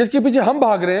 जिसके पीछे हम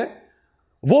भाग रहे हैं,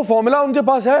 वो फॉर्मूला उनके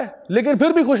पास है लेकिन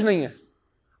फिर भी खुश नहीं है।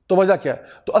 तो वजह क्या है?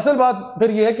 तो असल बात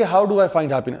फिर ये है कि how do I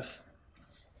find happiness.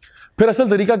 फिर असल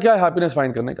तरीका क्या है हैप्पीनेस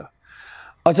फाइंड करने का?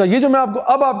 अच्छा, ये जो मैं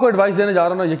आपको एडवाइस देने जा रहा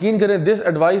हूं ना, यकीन करें, this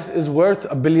advice is worth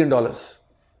 $1 billion.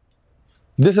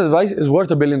 This advice is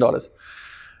worth $1 billion.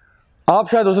 आप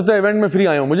शायद हो सकता है इवेंट में फ्री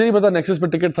आए हो, मुझे नहीं पता नेक्सस पे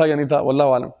टिकट था या नहीं था,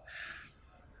 वल्लाहु आलम।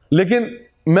 लेकिन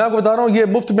मैं आपको बता रहा हूं, ये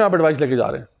मुफ्त में आप एडवाइस लेके जा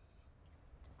रहे हैं।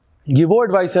 ये वो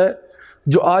एडवाइस है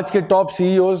जो आज के top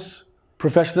CEOs,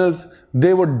 professionals,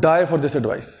 they would die for this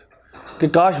advice, कि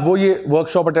काश वो ये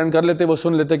वर्कशॉप अटेंड कर लेते, वो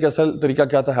सुन लेते कि असल तरीका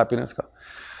क्या था हैप्पीनेस का।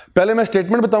 पहले मैं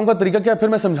स्टेटमेंट बताऊंगा तरीका क्या है, फिर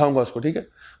मैं समझाऊंगा उसको, ठीक है?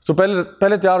 तो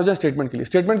पहले तैयार हो जाए स्टेटमेंट के लिए।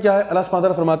 स्टेटमेंट क्या है? अल्लाह सुब्हानहू व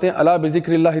तआला फरमाते हैं, अला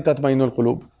बिज़िक्रिल्लाहि तत्मइन्नुल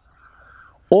कुलूब,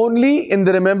 only in the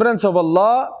remembrance of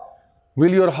Allah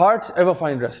will your hearts ever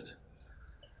find rest.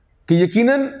 कि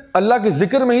यकीनन अल्लाह के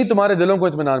जिक्र में ही तुम्हारे दिलों को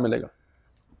इत्मीनान मिलेगा।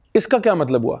 इसका क्या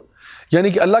मतलब हुआ?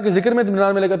 यानी कि अल्लाह के जिक्र में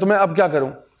इत्मीनान मिलेगा, तो मैं अब क्या करूं?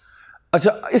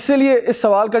 अच्छा, इससे लिए इस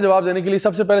सवाल का जवाब देने के लिए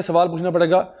सबसे पहले सवाल पूछना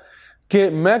पड़ेगा कि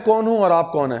मैं कौन हूं और आप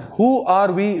कौन हैं? Who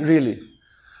are we really?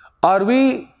 Are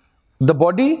we the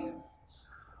body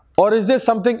or is there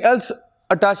something else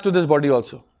attached to this body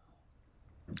also?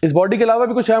 इस बॉडी के अलावा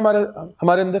भी कुछ है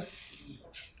हमारे अंदर?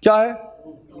 क्या है?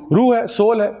 रूह है,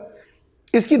 सोल है।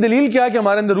 इसकी दलील क्या है कि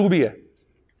हमारे अंदर रूह भी है?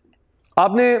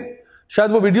 आपने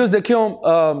शायद वो वीडियोस देखे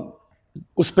हो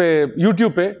उस पे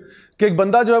यूट्यूब पे कि एक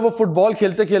बंदा जो है वो फुटबॉल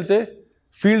खेलते खेलते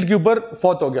फील्ड के ऊपर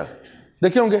फौत हो गया,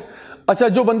 देखे होंगे। अच्छा,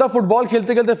 जो बंदा फुटबॉल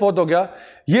खेलते खेलते फौत हो गया,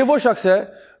 ये वो शख्स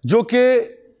है जो कि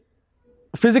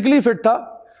फिजिकली फिट था,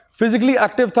 फिजिकली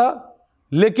एक्टिव था,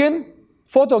 लेकिन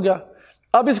फौत हो गया।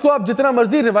 अब इसको आप जितना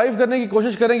मर्जी रिवाइव करने की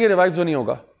कोशिश करेंगे, रिवाइव तो नहीं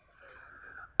होगा।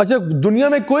 अच्छा, दुनिया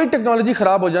में कोई टेक्नोलॉजी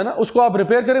खराब हो जाए ना, उसको आप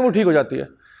रिपेयर करें, वो ठीक हो जाती है।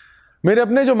 मेरे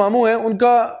अपने जो मामू हैं,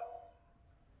 उनका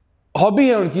हॉबी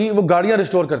है उनकी, वो गाड़ियां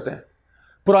रिस्टोर करते हैं,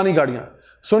 पुरानी गाड़ियां।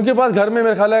 सो उनके पास घर में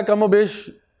मेरे ख्याल है कम बेश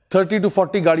 30 to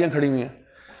 40 गाड़ियां खड़ी हुई हैं।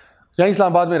 यहाँ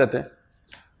इस्लामाबाद में रहते हैं,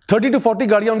 30 to 40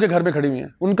 गाड़ियां उनके घर में खड़ी हुई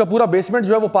हैं। उनका पूरा बेसमेंट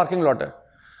जो है वो पार्किंग लॉट है,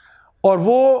 और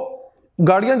वो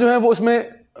गाड़ियां जो हैं वो उसमें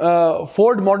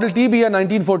फोर्ड मॉडल टी भी है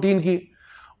 1914 की,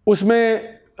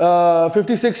 उसमें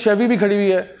 56 शेवी भी खड़ी हुई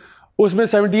है, उसमें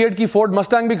 78 की फोर्ड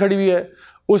मस्टैंग भी खड़ी हुई है,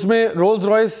 उसमें रोल्स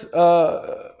रॉयस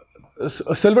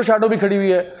सिल्वर शैडो भी खड़ी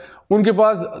हुई है, उनके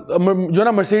पास जो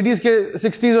ना मर्सिडीज के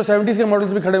 60s और 70s के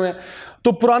मॉडल्स भी खड़े हुए हैं।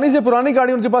 तो पुरानी से पुरानी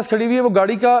गाड़ी उनके पास खड़ी हुई है, वो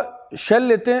गाड़ी का शेल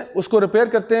लेते हैं, उसको रिपेयर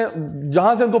करते हैं,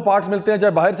 जहां से उनको पार्ट्स मिलते हैं,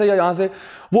 चाहे बाहर से या यहां से,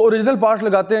 वो ओरिजिनल पार्ट्स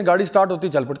लगाते हैं, गाड़ी स्टार्ट होती,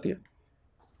 चल पड़ती है।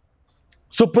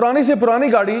 सो पुरानी से पुरानी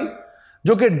गाड़ी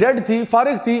जो कि डेड थी,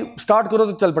 फारिग थी, स्टार्ट करो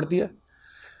तो चल पड़ती है।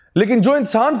 लेकिन जो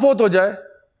इंसान फोत हो जाए,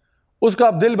 उसका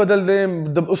आप दिल बदल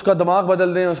दें, उसका दिमाग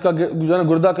बदल दें, उसका जो है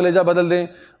गुर्दा कलेजा बदल दें,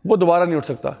 वो दोबारा नहीं उठ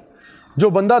सकता। जो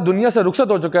बंदा दुनिया से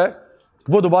रुखसत हो चुका है,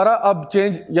 वो दोबारा अब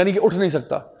चेंज यानी कि उठ नहीं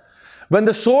सकता। When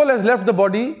the soul has left the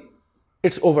body,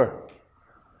 it's over.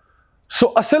 So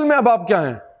असल में अब आप क्या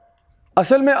हैं?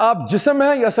 असल में आप जिस्म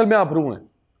हैं या असल में आप रूह हैं?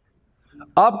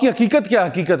 आपकी हकीकत क्या है?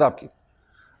 हकीकत आपकी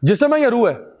जिस्म है या रूह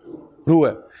है? रूह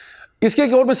है। इसकी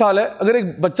एक और मिसाल है, अगर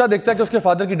एक बच्चा देखता है कि उसके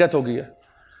फादर की डेथ हो गई है,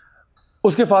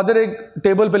 उसके फादर एक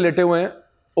टेबल पे लेटे हुए हैं,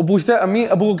 वो पूछता है अम्मी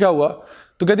अबू को क्या हुआ?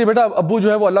 तो कहती है बेटा अबू जो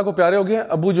है वो अल्लाह को प्यारे हो गए हैं,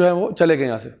 अबू जो है वो चले गए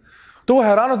यहाँ से। तो वो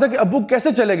हैरान होता है कि अबू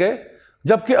कैसे चले गए,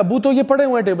 जबकि अबू तो ये पड़े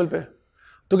हुए हैं टेबल पे।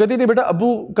 तो कहती नहीं बेटा,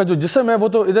 अबू का जो जिस्म है वो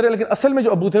तो इधर है, लेकिन असल में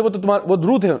जो अबू थे वो तो तुम्हारे वो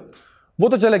रूह थे, वो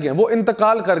तो चले गए, वो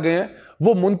इंतकाल कर गए हैं,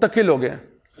 वो मुंतकिल हो गए हैं,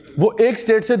 वो एक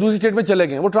स्टेट से दूसरी स्टेट में चले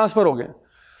गए, वो ट्रांसफर हो गए।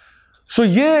 सो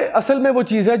ये असल में वो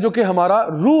चीज़ है जो कि हमारा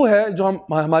रूह है, जो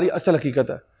हमारी असल हकीकत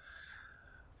है।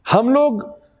 हम लोग,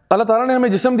 अल्लाह ताला ने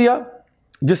हमें जिस्म दिया,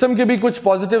 जिस्म के भी कुछ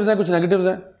पॉजिटिव्स हैं, कुछ नेगेटिव्स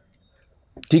हैं,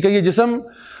 ठीक है। ये जिस्म,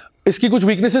 इसकी कुछ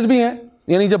वीकनेसेस भी हैं,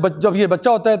 यानी जब ये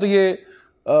बच्चा होता है तो ये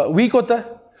वीक होता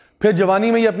है, फिर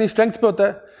जवानी में ये अपनी स्ट्रेंथ पे होता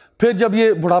है, फिर जब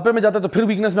ये बुढ़ापे में जाता है तो फिर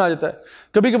वीकनेस में आ जाता है।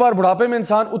 कभी कभार बुढ़ापे में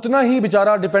इंसान उतना ही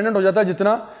बेचारा डिपेंडेंट हो जाता है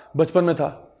जितना बचपन में था,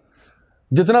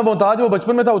 जितना मोहताज वो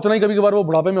बचपन में था उतना ही कभी कभार वो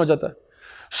बुढ़ापे में हो जाता है।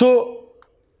 So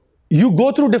you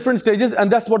go through different stages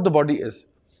and that's what the body is.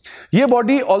 ये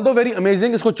बॉडी ऑल्दो वेरी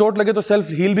अमेजिंग, इसको चोट लगे तो सेल्फ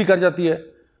हील भी कर जाती है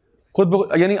खुद,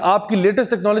 यानी आपकी लेटेस्ट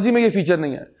टेक्नोलॉजी में ये फीचर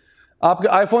नहीं है। आपके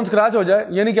आईफोन स्क्रैच हो जाए,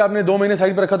 यानी कि आपने 2 महीने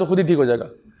साइड पर रखा तो खुद ही ठीक हो जाएगा।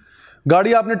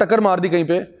 गाड़ी आपने टक्कर मार दी कहीं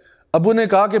पे, अबू ने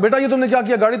कहा कि बेटा ये तुमने क्या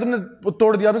किया, गाड़ी तुमने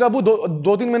तोड़ दिया। आपने कहा अबू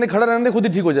 2-3 महीने खड़ा रहने दे, खुद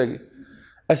ही ठीक हो जाएगी।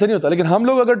 ऐसा नहीं होता। लेकिन हम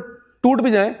लोग अगर टूट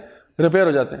भी जाएं, रिपेयर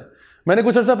हो जाते हैं। मैंने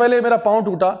कुछ अर्सा पहले मेरा पाँव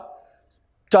टूटा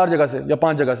 4 जगह से या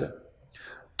 5 जगह से,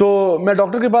 तो मैं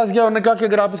डॉक्टर के पास गया, उन्होंने कहा कि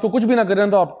अगर आप इसको कुछ भी ना करें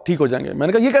तो आप ठीक हो जाएंगे।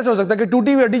 मैंने कहा ये कैसे हो सकता है कि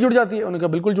टूटी हुई हड्डी जुड़ जाती है? उन्होंने कहा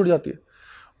बिल्कुल जुड़ जाती है।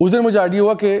 उस दिन मुझे आइडिया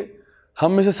हुआ कि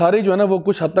हम में से सारे जो है ना वो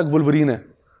कुछ हद तक वुल्वरीन है।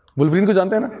 वुल्वरीन को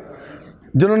जानते हैं ना,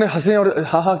 जिन्होंने हंसे और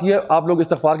हाँ हाँ किया, आप लोग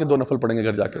इस्तगफार के 2 नफल पढ़ेंगे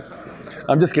घर जाके।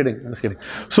 I am just kidding.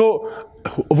 So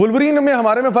Wolverine में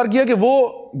हमारे में फर्क यह है कि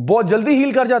वो बहुत जल्दी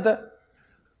हील कर जाता है,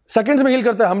 सेकंड्स में हील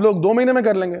करता है। हम लोग 2 महीने में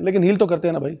कर लेंगे, लेकिन हील तो करते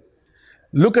हैं ना भाई।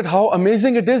 Look at how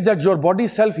amazing it is that your body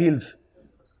self heals.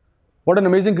 What an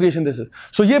amazing creation this is.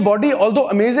 So ये बॉडी ऑल्दो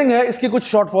अमेजिंग है, इसके कुछ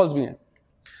शॉर्टफॉल्स भी हैं,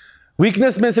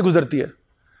 वीकनेस में से गुजरती है।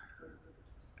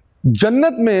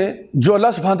 जन्नत में जो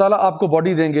अल्लाह सुब्हान ताला आपको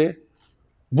बॉडी देंगे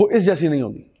वो इस जैसी नहीं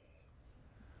होगी।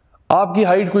 आपकी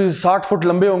हाइट कोई 60 फुट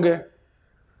लंबे होंगे,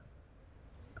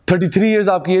 33 ईयर्स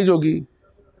आपकी एज होगी,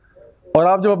 और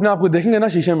आप जब अपने आप को देखेंगे ना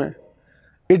शीशे में,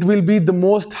 it will be the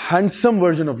most handsome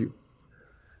version of you.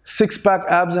 6 pack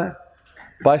abs हैं,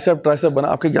 बाइसेप ट्राइसेप बना,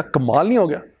 आपके क्या कमाल नहीं हो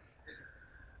गया?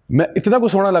 मैं इतना को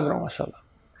सोना लग रहा हूं माशाल्लाह।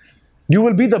 You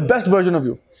will be the best version of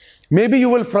you. May be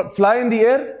you will fly in the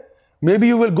air, maybe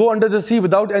you will go under the sea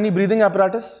without any breathing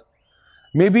apparatus,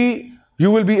 maybe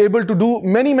you will be able to do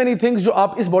many things जो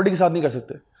आप इस body के साथ नहीं कर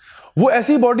सकते। वो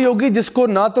ऐसी बॉडी होगी जिसको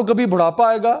ना तो कभी बुढ़ापा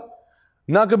आएगा,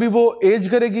 ना कभी वो एज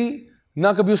करेगी,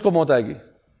 ना कभी उसको मौत आएगी।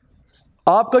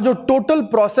 आपका जो टोटल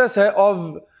प्रोसेस है of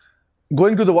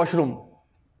going to the washroom,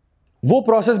 वो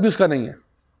प्रोसेस भी उसका नहीं है।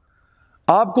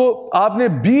 आपने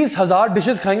 20,000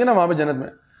 डिशेस खाएंगे ना वहां पे जन्नत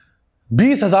में,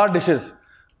 20,000 डिशेस,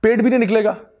 पेट भी नहीं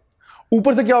निकलेगा।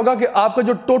 ऊपर से क्या होगा कि आपका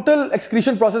जो टोटल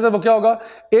एक्सक्रीशन प्रोसेस है वो क्या होगा,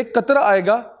 एक कतरा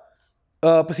आएगा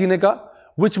पसीने का,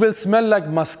 which will smell like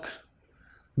musk.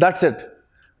 That's it.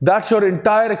 That's your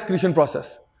entire excretion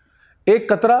process. एक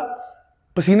कतरा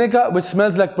पसीने का which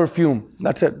smells like perfume.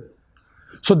 That's it.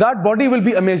 So that body will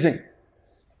be amazing.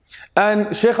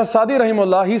 And Shaykh As-Sadi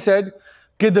rahimahullah, he said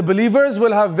कि the believers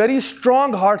will have very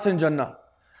strong hearts in Jannah.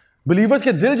 Believers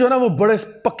के दिल जो है ना वो बड़े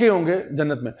पक्के होंगे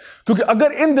जन्नत में, क्योंकि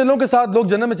अगर इन दिलों के साथ लोग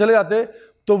जन्नत में चले जाते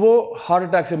तो वो हार्ट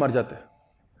अटैक से मर जाते,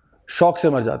 शॉक से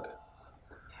मर जाते।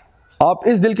 आप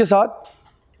इस दिल के साथ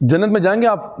जन्नत में जाएंगे,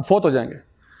 आप फौत हो जाएंगे,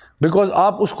 बिकॉज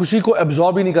आप उस खुशी को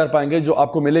एब्जॉर्ब ही नहीं कर पाएंगे जो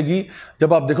आपको मिलेगी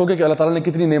जब आप देखोगे कि अल्लाह ताला ने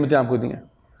कितनी नेमतें आपको दी हैं।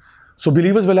 So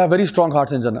believers will have very strong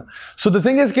hearts in जन्नत। सो द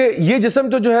थिंग इज कि ये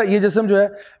जिस्म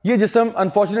ये जिस्म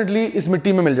अनफॉर्चुनेटली इस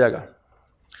मिट्टी में मिल जाएगा।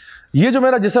 ये जो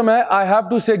मेरा जिस्म है, आई हैव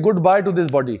टू से good by two this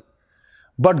body,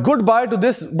 but good by two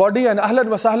this body and अहलन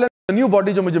व सहलन न्यू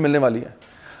बॉडी जो मुझे मिलने वाली है।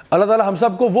 अल्लाह ताला हम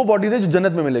सबको वो बॉडी दे जो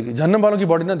जन्नत में मिलेगी, जहन्नम वालों की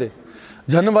बॉडी ना दे।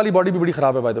 जहन्नम वाली बॉडी भी बड़ी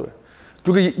खराब है बाय द वे,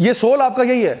 क्योंकि ये सोल आपका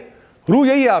यही है, रूह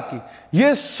यही है आपकी।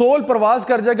 ये सोल प्रवास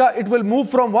कर जाएगा, it will move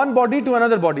from one body to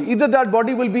another body, either that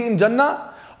body will be in जन्नह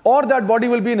or that body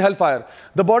will be in hellfire.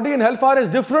 The body in hellfire is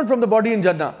different from the body in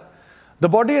Jannah. The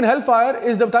body in hellfire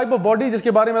is the type of body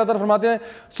जिसके बारे में अल्लाह ताला फरमाते हैं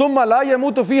सुम्मा ला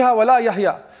यमूतु फीहा वला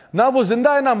यहया, ना वो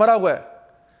जिंदा है ना मरा हुआ है,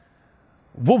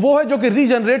 वो है जो कि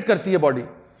रीजनरेट करती है बॉडी।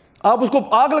 आप उसको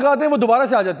आग लगाते हैं वो दोबारा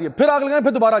से आ जाती है, फिर आग लगाएं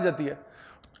फिर दोबारा आ जाती है,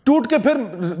 टूट के फिर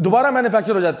दोबारा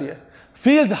मैन्युफैक्चर हो जाती है,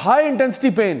 feels high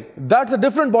intensity pen, that's a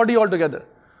different body all together.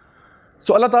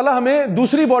 सो अल्लाह ताला हमें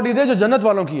दूसरी बॉडी दे जो जन्नत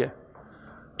वालों की है।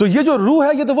 तो ये जो रूह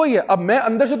है ये तो वही है। अब मैं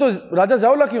अंदर से तो राजा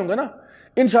ज़िया-उल-हक की होंगे ना,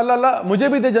 इंशाअल्लाह अल्लाह मुझे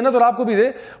भी दे जन्नत और आपको भी दे।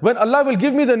 When Allah will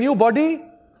give me the new body,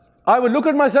 I will look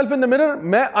at my self in the mirror,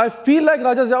 मैं I feel like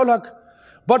Raja ज़िया-उल-हक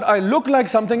but I look like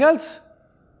something else.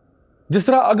 जिस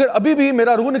तरह अगर अभी भी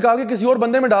मेरा रूह निकाल के किसी और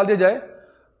बंदे में डाल दिया जाए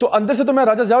तो अंदर से तो मैं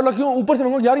राजा ज़िया-उल-हक की हूँ, ऊपर से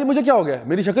मैं यार ये मुझे क्या हो गया,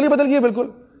 मेरी शक्ल ही बदल गई है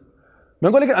बिल्कुल,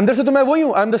 मैं लेकिन अंदर से तो मैं वही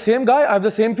हूँ, I am the same guy, I have the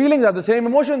same feelings, I have the same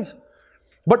emotions,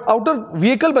 but outer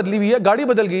vehicle बदली हुई है, गाड़ी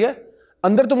बदल गई है,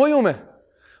 अंदर तो वही हूं मैं।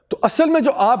 तो असल में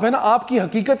जो आप है ना, आपकी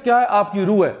हकीकत क्या है, आपकी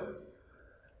रूह है।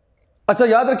 अच्छा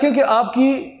याद रखें कि आपकी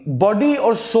बॉडी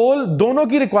और सोल दोनों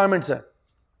की रिक्वायरमेंट्स है।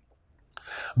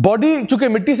 बॉडी चूंकि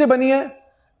मिट्टी से बनी है,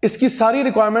 इसकी सारी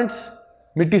रिक्वायरमेंट्स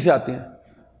मिट्टी से आती हैं,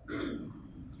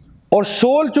 और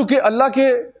सोल चूंकि अल्लाह के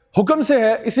हुक्म से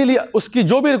है, इसीलिए उसकी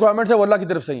जो भी रिक्वायरमेंट्स है वो अल्लाह की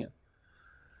तरफ से ही है।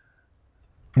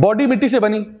 बॉडी मिट्टी से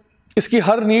बनी, इसकी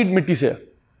हर नीड मिट्टी से है।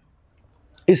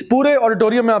 इस पूरे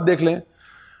ऑडिटोरियम में आप देख लें,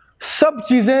 सब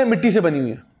चीजें मिट्टी से बनी हुई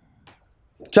हैं।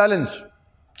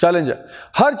 चैलेंज है,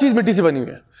 हर चीज मिट्टी से बनी हुई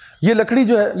है। ये लकड़ी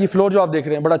जो है, ये फ्लोर जो आप देख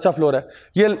रहे हैं बड़ा अच्छा फ्लोर है,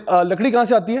 ये लकड़ी कहां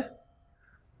से आती है,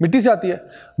 मिट्टी से आती है।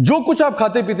 जो कुछ आप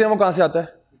खाते पीते हैं वो कहां से आता है,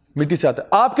 मिट्टी से आता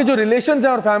है। आपके जो रिलेशन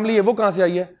है और फैमिली है वो कहां से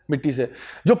आई है, मिट्टी से।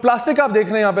 जो प्लास्टिक आप देख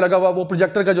रहे हैं यहां पे लगा हुआ, वो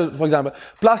प्रोजेक्टर का जो for example,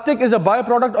 plastic is a by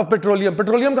product of petroleum.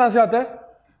 Petroleum कहां से आता है,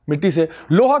 मिट्टी से।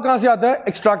 लोहा कहां से आता है,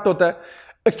 एक्सट्रैक्ट होता है,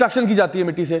 एक्सट्रैक्शन की जाती है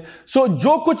मिट्टी से। सो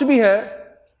जो कुछ भी है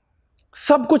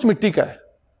सब कुछ मिट्टी का है।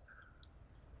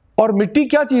 और मिट्टी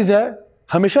क्या चीज है,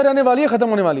 हमेशा रहने वाली है, खत्म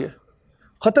होने वाली है,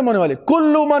 खत्म होने वाली है।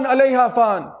 कुल्लु मन अलैहा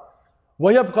फान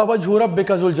वयब्का वजहु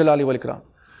रब्बिका ज़ुल जलाली वल इकराम।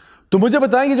 तो मुझे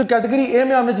बताएंगे जो कैटेगरी ए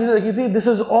में आपने चीजें देखी थी, दिस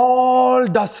इज ऑल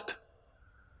डस्ट,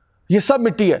 ये सब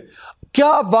मिट्टी है। क्या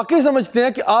आप वाकई समझते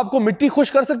हैं कि आपको मिट्टी खुश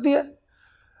कर सकती है?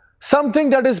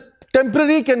 Something that is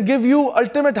temporary can give you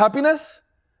ultimate happiness?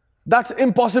 That's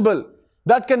impossible,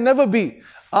 that can never be.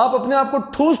 आप अपने आप को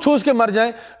ठूस ठूस के मर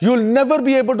जाएं, you will never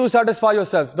be able to satisfy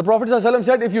yourself. The prophet सल्लल्लाहु अलैहि वसल्लम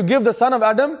said, if you give the son of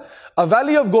Adam a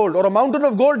valley of gold or a mountain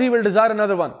of gold, he will desire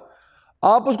another one.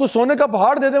 आप उसको सोने का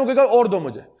पहाड़ दे दें, वो कहेगा और दो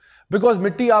मुझे, बिकॉज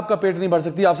मिट्टी आपका पेट नहीं भर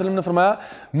सकती। आप सल्लल्लाहु अलैहि वसल्लम ने फरमाया,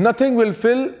 nothing will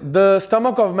fill the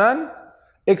stomach of man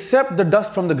except the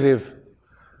dust from the grave.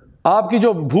 आपकी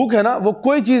जो भूख है ना, वो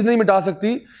कोई चीज नहीं मिटा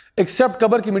सकती एक्सेप्ट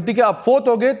कब्र की मिट्टी के। आप फोत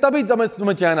हो गए तभी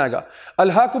तुम्हें चैन आएगा।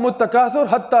 अल्हाकुमुत तकासुर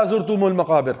हत्ता ज़ुरतुमुल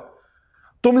मकाबिर।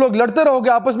 तुम लोग लड़ते रहोगे,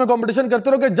 आपस में कंपटीशन करते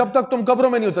रहोगे, जब तक तुम कब्रों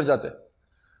में नहीं उतर जाते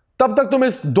तब तक तुम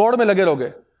इस दौड़ में लगे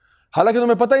रहोगे, हालांकि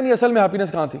तुम्हें पता ही नहीं असल में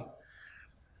हैप्पीनेस कहां थी।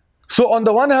 So on the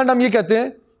one hand हम ये कहते हैं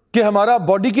कि हमारा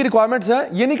बॉडी की रिक्वायरमेंट्स है,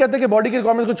 ये नहीं कहते कि बॉडी की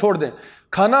रिक्वायरमेंट्स को छोड़ दें।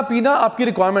 खाना पीना आपकी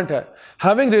रिक्वायरमेंट है,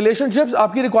 हैविंग रिलेशनशिप्स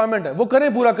आपकी रिक्वायरमेंट है, वो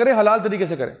करें, पूरा करें, हलाल तरीके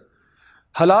से करें,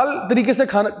 हलाल तरीके से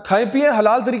खाना खाएं पिए,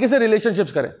 हलाल तरीके से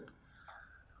रिलेशनशिप्स करें।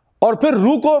 और फिर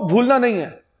रूह को भूलना नहीं है।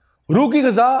 रूह की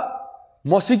ग़िज़ा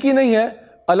मौसीकी नहीं है,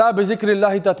 अला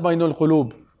बिज़िक्रिल्लाहि तत्मइनुल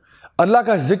क़ुलूब। अल्लाह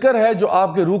का जिक्र है जो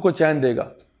आपके रूह को चैन देगा।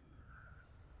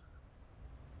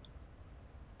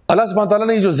 अल्लाह सुब्हान तआला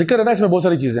ने जो जिक्र है ना, इसमें बहुत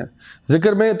सारी चीज़ें हैं।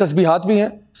 जिक्र में तस्बीहात भी हैं,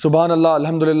 सुबहान अल्लाह,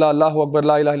 अल्हम्दुलिल्लाह, अल्लाहु अकबर,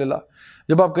 ला इलाहा इल्लल्लाह।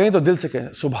 जब आप कहें तो दिल से कहें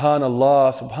सुबहान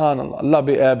अल्लाह, सुबहान अल्लाह, अल्लाह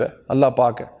बेऐब है, अल्लाह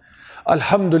पाक है,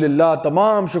 अल्हम्दुलिल्लाह,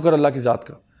 तमाम शुक्र अल्लाह की ज़ात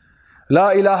का,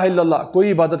 ला इलाहा इल्लल्लाह, कोई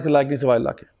इबादत के लायक नहीं सिवाय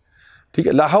अल्लाह के, ठीक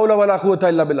है, ला हौला वला कुव्वता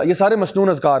इल्ला बिल्लाह। ये सारे मसनून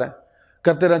अज़कार हैं,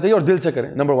 करते रहना चाहिए और दिल से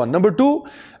करें, नंबर 1। नंबर 2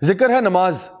 जिक्र है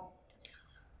नमाज।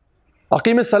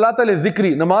 अकीम सलात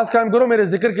लिज़िक्री, नमाज कायम करो मेरे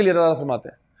जिक्र के लिए, अल्लाह फरमाते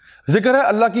हैं। जिक्र है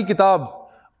अल्लाह की किताब,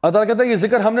 अल्लाह कहता है ये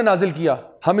जिक्र हमने नाजिल किया,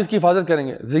 हम इसकी हिफाजत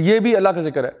करेंगे, ये भी अल्लाह का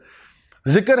जिक्र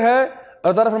है। जिक्र है,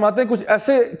 अल्लाह फरमाते हैं कुछ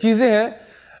ऐसे चीज़ें हैं,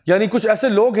 यानी कुछ ऐसे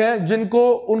लोग हैं जिनको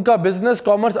उनका बिजनेस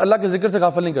कॉमर्स अल्लाह के जिक्र से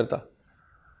गाफिल नहीं करता।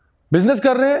 बिजनेस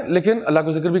कर रहे हैं लेकिन अल्लाह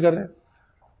का जिक्र भी कर रहे हैं,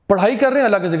 पढ़ाई कर रहे हैं,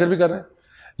 अल्लाह का जिक्र भी कर रहे हैं।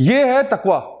 ये है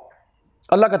तकवा,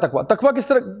 अल्लाह का तकवा। तकवा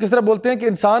किस तरह बोलते हैं कि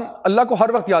इंसान अल्लाह को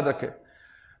हर वक्त याद रखे,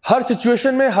 हर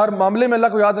सिचुएशन में, हर मामले में अल्लाह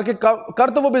को याद रखे। कर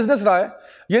तो वो बिजनेस रहा है,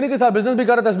 ये नहीं कि साहब बिजनेस भी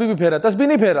कर रहा है, तस्बीह भी फेर रहा है, तस्बीह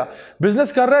नहीं फेर रहा,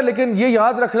 बिजनेस कर रहा है, लेकिन ये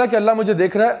याद रख रहा है कि अल्लाह मुझे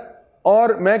देख रहा है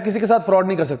और मैं किसी के साथ फ्रॉड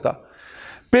नहीं कर सकता।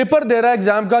 पेपर दे रहा है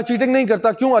एग्जाम का, चीटिंग नहीं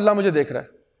करता, क्यों? अल्लाह मुझे देख रहा है।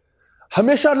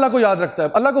 हमेशा अल्लाह को याद रखता है,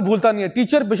 अल्लाह को भूलता नहीं है।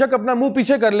 टीचर बेशक अपना मुंह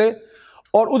पीछे कर ले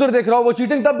और उधर देख रहा हो, वो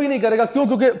चीटिंग तब भी नहीं करेगा। क्यों?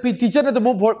 क्योंकि टीचर ने तो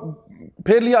मुंह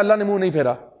फेर लिया, अल्लाह ने मुंह नहीं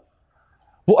फेरा।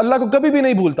 वो अल्लाह को कभी भी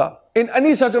नहीं भूलता in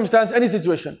any circumstance, any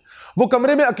situation. वो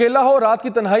कमरे में अकेला हो, रात की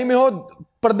तन्हाई में हो,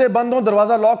 पर्दे बंद हो,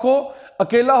 दरवाजा लॉक हो,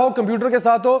 अकेला हो, कंप्यूटर के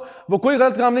साथ हो, वो कोई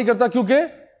गलत काम नहीं करता क्योंकि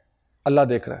अल्लाह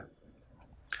देख रहा है।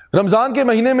 रमजान के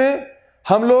महीने में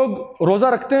हम लोग रोजा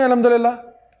रखते हैं अल्हम्दुलिल्लाह।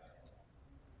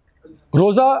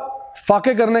 रोजा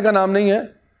फाके करने का नाम नहीं है।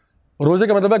 रोजे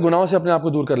का मतलब है गुनाहों से अपने आप को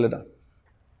दूर कर लेना।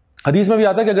 हदीस में भी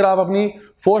आता है कि अगर आप अपनी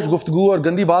फोश गुफ्तगू और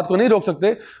गंदी बात को नहीं रोक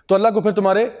सकते तो अल्लाह को फिर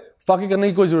तुम्हारे फाके करने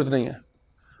की कोई जरूरत नहीं है।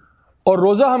 और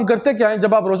रोजा हम करते क्या है?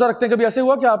 जब आप रोजा रखते हैं, कभी ऐसे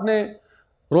हुआ कि आपने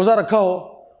रोजा रखा हो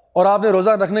और आपने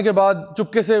रोजा रखने के बाद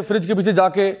चुपके से फ्रिज के पीछे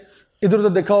जाके इधर उधर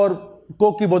देखा और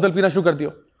कोक की बोतल पीना शुरू कर दिया?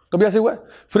 कभी ऐसे हुआ है?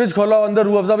 फ्रिज खोला, अंदर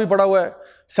रूह अफ़ज़ा भी पड़ा हुआ है,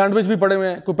 सैंडविच भी पड़े हुए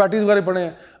हैं, कोई पैटीज वगैरह पड़े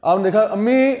हैं, आपने देखा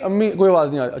अम्मी अम्मी, कोई आवाज़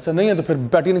नहीं आ रही। अच्छा नहीं है तो फिर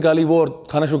पैटी निकाली वो और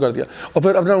खाना शुरू कर दिया, और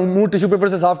फिर अपना मुंह टिश्यू पेपर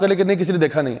से साफ कर ले कि नहीं किसी ने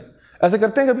देखा नहीं है। ऐसे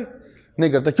करते हैं कभी?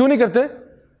 नहीं करते। क्यों नहीं करते?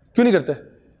 क्यों नहीं करते?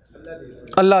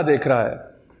 अल्लाह देख रहा है।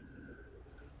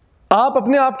 आप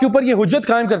अपने आप के ऊपर ये हुज्जत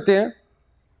कायम करते हैं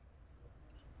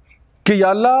कि या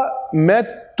अल्लाह, मैं,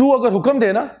 तू अगर हुक्म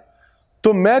दे ना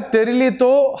तो मैं तेरे लिए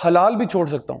तो हलाल भी छोड़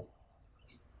सकता हूं।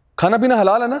 खाना पीना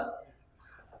हलाल है ना?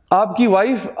 आपकी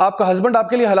वाइफ, आपका हस्बैंड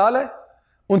आपके लिए हलाल है,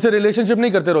 उनसे रिलेशनशिप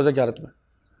नहीं करते रोज़े की हालत में,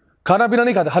 खाना पीना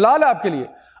नहीं खाते, हलाल है आपके लिए।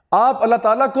 आप अल्लाह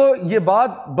ताला को ये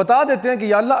बात बता देते हैं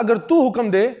कि या अल्लाह अगर तू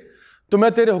हुक्म दे तो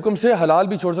मैं तेरे हुक्म से हलाल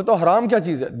भी छोड़ सकता हूँ। हराम क्या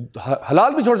चीज़ है?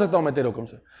 हलाल भी छोड़ सकता हूँ मैं तेरे हुक्म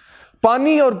से।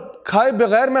 पानी और खाए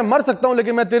बगैर मैं मर सकता हूँ,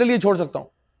 लेकिन मैं तेरे लिए छोड़ सकता हूँ।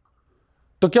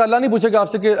 तो क्या अल्लाह नहीं पूछेगा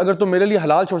आपसे कि अगर तुम मेरे लिए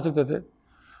हलाल छोड़ सकते थे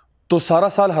तो सारा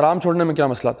साल हराम छोड़ने में क्या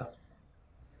मसला था?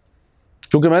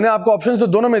 क्योंकि मैंने आपको ऑप्शन तो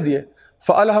दोनों में दिए,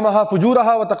 फ़अल्हमहा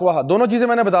फ़ुजूरहा व तक़वाहा, दोनों चीज़ें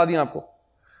मैंने बता दी आपको।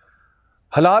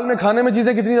 हलाल में खाने में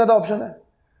चीज़ें कितनी ज़्यादा ऑप्शन है।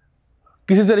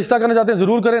 किसी से रिश्ता करना चाहते हैं,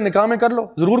 ज़रूर करें, निकाह में कर लो,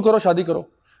 ज़रूर करो, शादी करो,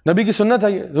 नबी की सुन्नत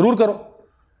है ये, ज़रूर करो,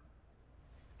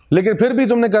 लेकिन फिर भी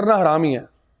तुमने करना हराम ही है,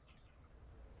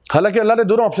 हालांकि अल्लाह ने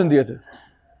दोनों ऑप्शन दिए थे।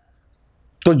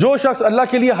 तो जो शख्स अल्लाह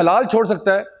के लिए हलाल छोड़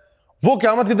सकता है वो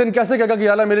क़यामत के दिन कैसे कहेगा कि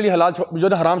अल्लाह मेरे लिए हलाल जो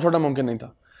है हराम छोड़ना मुमकिन नहीं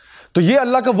था? तो ये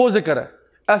अल्लाह का वो जिक्र है,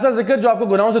 ऐसा जिक्र जो आपको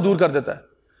गुनाहों से दूर कर देता है।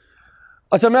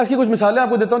 अच्छा, मैं इसकी कुछ मिसालें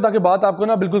आपको देता हूं ताकि बात आपको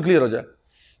ना बिल्कुल क्लियर हो जाए।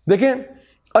 देखें,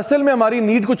 असल में हमारी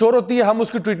नीड कुछ और होती है, हम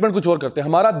उसकी ट्रीटमेंट कुछ और करते हैं।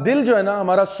 हमारा दिल जो है ना,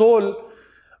 हमारा सोल,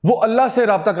 वो अल्लाह से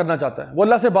राब्ता करना चाहता है, वो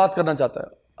अल्लाह से बात करना चाहता है,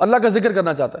 अल्लाह का जिक्र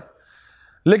करना चाहता है,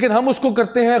 लेकिन हम उसको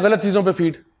करते हैं गलत चीज़ों पे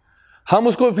फीड। हम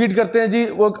उसको फीड करते हैं जी,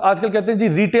 वो आजकल कहते हैं जी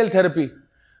रिटेल थेरेपी।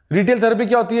 रिटेल थेरेपी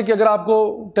क्या होती है कि अगर आपको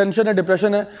टेंशन है,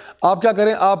 डिप्रेशन है, आप क्या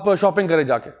करें, आप शॉपिंग करें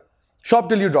जाके, shop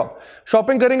till you drop.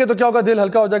 Shopping करेंगे तो क्या होगा, दिल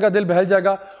हल्का हो जाएगा, दिल बहल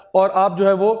जाएगा और आप जो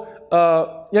है वो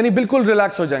यानी बिल्कुल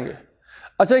रिलैक्स हो जाएंगे।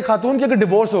 अच्छा, एक खातून की अगर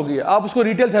डिवोर्स हो गई है, आप उसको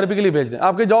रिटेल थेरेपी के लिए भेज दें,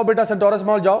 आपके जाओ बेटा सेंटोरस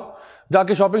मॉल जाओ,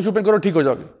 जाके शॉपिंग करो, ठीक हो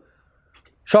जाओगी।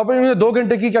 शॉपिंग में 2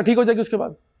 घंटे की, क्या ठीक हो जाएगी उसके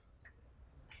बाद?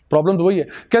 प्रॉब्लम तो वही है।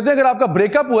 कहते हैं अगर आपका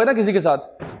ब्रेकअप हुआ है ना किसी के साथ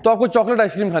तो आपको चॉकलेट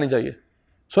आइसक्रीम खानी चाहिए।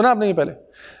 सुना आपने ये पहले?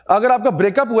 अगर आपका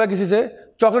ब्रेकअप हुआ है किसी से,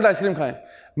 चॉकलेट आइसक्रीम खाएं।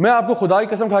 मैं आपको खुदा की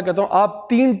कसम खा कहता हूं, आप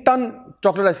 3 टन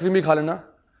चॉकलेट आइसक्रीम भी खा लेना,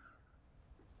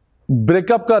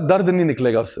 ब्रेकअप का दर्द नहीं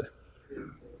निकलेगा उससे।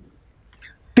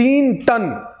 3 टन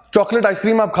चॉकलेट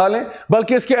आइसक्रीम आप खा लें,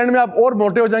 बल्कि इसके एंड में आप और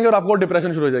मोटे हो जाएंगे और आपको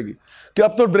डिप्रेशन शुरू हो जाएगी कि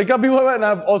अब तो ब्रेकअप भी हुआ है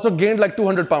ना, ऑल्सो गेन्ड लाइक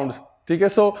 200 पाउंड्स। ठीक है,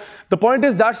 so the point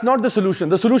is that's not the solution,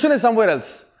 the solution is somewhere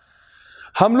else.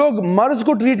 हम लोग मर्ज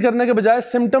को ट्रीट करने के बजाय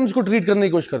सिम्टम्स को ट्रीट करने की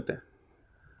कोशिश करते हैं।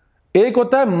 एक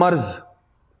होता है मर्ज,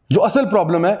 जो असल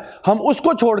प्रॉब्लम है, हम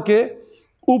उसको छोड़ के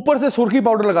ऊपर से सुर्खी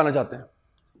पाउडर लगाना चाहते हैं।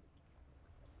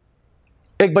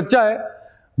 एक बच्चा है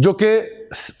जो कि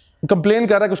कंप्लेन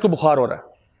कर रहा है कि उसको बुखार हो रहा है,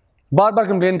 बार बार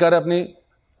कंप्लेन कर रहा है अपनी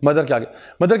मदर के आगे।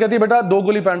 मदर कहती है बेटा 2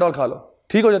 गोली पैराडोल खा लो,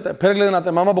 ठीक हो जाता है। फिर अगले दिन आता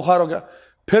है मामा बुखार हो गया,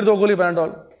 फिर 2 गोली पैराडोल,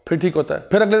 फिर ठीक होता है।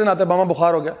 फिर अगले दिन आता है मामा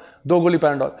बुखार हो गया, 2 गोली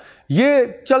पैराडोल।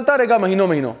 ये चलता रहेगा महीनों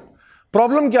महीनों।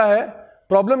 प्रॉब्लम क्या है?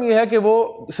 प्रॉब्लम यह है कि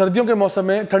वो सर्दियों के मौसम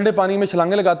में ठंडे पानी में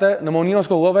छलांगे लगाता है, निमोनिया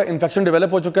उसको हुआ है, इन्फेक्शन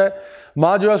डेवलप हो चुका है,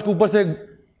 माँ जो है उसको ऊपर से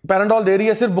पैराडोल दे रही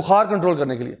है सिर्फ बुखार कंट्रोल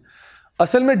करने के लिए।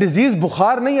 असल में डिजीज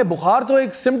बुखार नहीं है, बुखार तो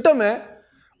एक सिम्टम है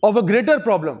of a greater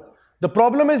problem. The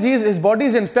problem is his body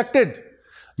is infected.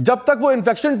 जब तक वो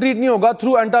इन्फेक्शन ट्रीट नहीं होगा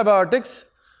थ्रू एंटीबायोटिक्स,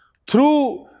 थ्रू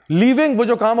लीविंग वो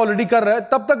जो काम ऑलरेडी कर रहा है,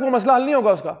 तब तक वो मसला हल नहीं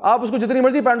होगा उसका। आप उसको जितनी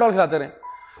मर्जी पैराडोल खिलाते रहें,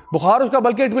 बुखार उसका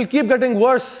बल्कि it will keep getting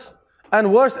worse and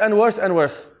verse and verse and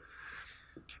verse.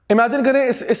 Imagine करें,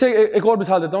 इससे एक और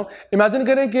मिसाल देता हूं। इमेजिन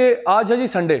करें कि आज है जी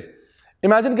संडे,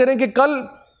 इमेजिन करें कि कल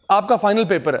आपका फाइनल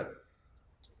पेपर है,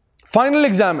 फाइनल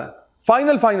एग्जाम है,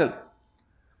 फाइनल,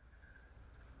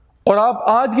 और आप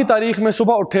आज की तारीख में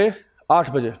सुबह उठे 8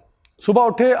 बजे, सुबह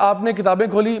उठे, आपने किताबें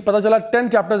खोली, पता चला 10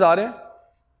 चैप्टर्स आ रहे हैं,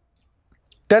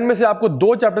 10 में से आपको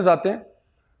 2 चैप्टर्स आते हैं,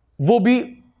 वो भी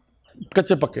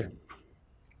कच्चे पक्के।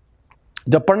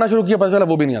 जब पढ़ना शुरू किया पता चला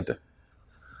वो भी नहीं आते।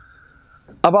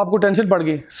 अब आपको टेंशन पड़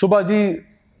गई, सुबह जी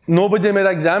 9 बजे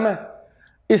मेरा एग्जाम है,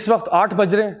 इस वक्त 8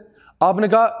 बज रहे हैं। आपने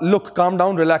कहा look, calm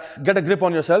down, relax, get a grip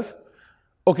on yourself.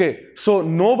 Okay, सो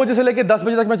 9 बजे से लेकर 10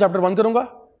 बजे तक मैं चैप्टर 1 करूंगा,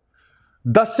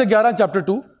 10 से 11 चैप्टर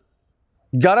 2,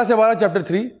 11 से 12 चैप्टर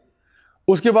 3,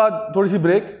 उसके बाद थोड़ी सी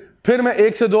ब्रेक, फिर मैं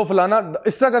 1 से 2 फलाना,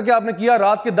 इस तरह करके आपने किया।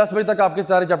 रात के 10 बजे तक आपके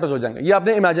सारे चैप्टर्स हो जाएंगे। ये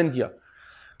आपने इमेजिन किया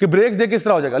कि ब्रेक्स देके इस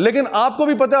तरह हो जाएगा। लेकिन आपको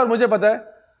भी पता है और मुझे पता है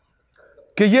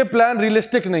कि ये प्लान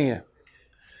रियलिस्टिक नहीं है।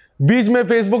 बीच में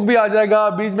फेसबुक भी आ जाएगा,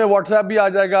 बीच में व्हाट्सएप भी आ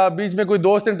जाएगा, बीच में कोई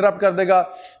दोस्त इंटरप्ट कर देगा,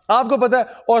 आपको पता है।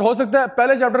 और हो सकता है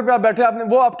पहले चैप्टर पे आप बैठे, आपने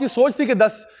वो आपकी सोच थी कि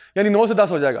 10 यानी 9 से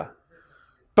 10 हो जाएगा।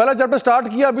 पहला चैप्टर स्टार्ट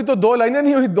किया, अभी तो 2 लाइनें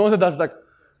नहीं हुई 2 से 10 तक।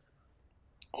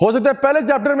 हो सकता है पहले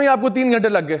चैप्टर में ही आपको 3 घंटे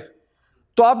लग गए।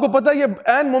 तो आपको पता है ये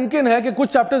एन मुमकिन है कि कुछ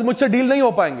चैप्टर्स मुझसे डील नहीं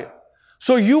हो पाएंगे।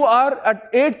 So you are eight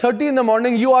 8:30 in the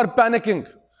morning, you are panicking,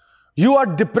 you are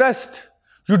depressed,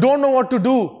 you don't know what to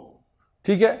do.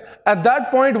 ठीक है, at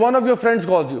that point one of your friends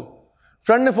calls you.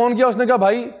 Friend ने phone किया, उसने कहा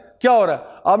भाई क्या हो रहा है?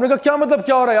 आपने कहा क्या मतलब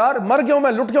क्या हो रहा है यार, मर गया हूं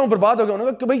मैं, लुट गया हूं, बर्बाद हो गया।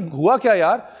 उन्होंने कहा कि भाई हुआ क्या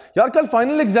यार? यार कल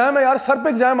फाइनल एग्जाम है यार, सर पे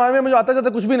एग्जाम आए हुए, मुझे आता जाता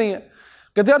कुछ भी नहीं है।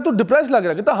 कहते यार तू डिप्रेस लग रहा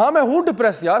है। कहता हाँ मैं हूं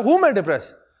डिप्रेस यार, हूं मैं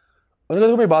डिप्रेस। उन्होंने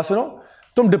कहा मेरी बात सुनो,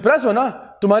 तुम डिप्रेस हो ना,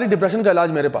 तुम्हारी डिप्रेशन का इलाज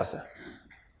मेरे पास है।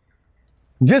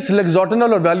 जिस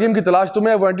लेक्सोटनल और वैलियम की तलाश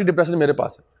तुम्हें है वो एंटी डिप्रेशन मेरे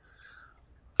पास है।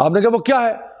 आपने कहा वो क्या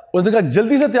है? उसने कहा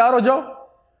जल्दी से तैयार हो जाओ,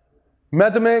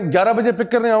 मैं तुम्हें 11 बजे पिक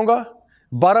करने आऊंगा।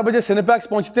 12 बजे सिनेपैक्स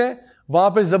पहुंचते हैं,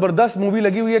 वहां पे जबरदस्त मूवी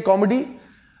लगी हुई है कॉमेडी,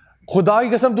 खुदा की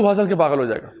कसम तू हंस के पागल हो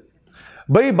जाएगा।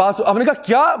 भाई बात, आपने कहा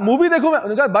क्या मूवी देखो?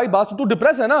 मैं कहा भाई बात, तू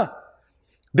डिप्रेस है ना,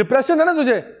 डिप्रेशन है ना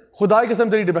तुझे, खुदा की कसम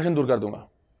तेरी डिप्रेशन दूर कर दूंगा,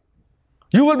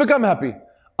 यू विल बिकम हैप्पी।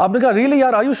 आपने कहा रियली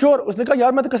यार, आर यू श्योर? उसने कहा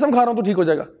यार मैं तो कसम खा रहा हूं तो ठीक हो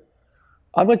जाएगा।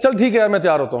 आपने कहा चल ठीक है यार मैं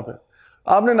तैयार होता हूं। फिर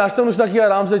आपने नाश्ता नुश्ता किया,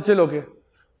 आराम से चिल होके,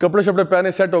 कपड़े शपड़े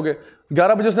पहने, सेट हो गए।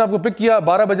 11 बजे उसने आपको पिक किया,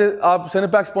 12 बजे आप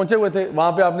सिनेपैक्स पहुंचे हुए थे,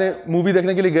 वहां पे आपने मूवी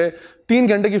देखने के लिए गए। 3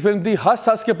 घंटे की फिल्म थी, हंस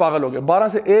हंस के पागल हो गए। 12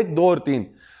 से 1, 2 और 3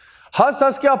 हंस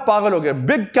हंस के आप पागल हो गए।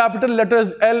 Big capital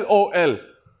letters LOL।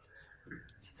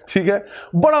 ठीक है,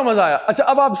 बड़ा मजा आया। अच्छा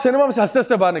अब आप सिनेमा में से हंसते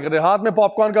हंसते बाहर निकल रहे, हाथ में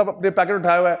पॉपकॉर्न का अपने पैकेट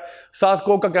उठाया हुआ है, साथ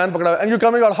कोक का कैन पकड़ा हुआ है, एंड यू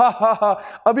कमिंग आउट, हा हा हा।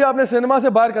 अभी आपने सिनेमा से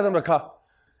बाहर कदम रखा,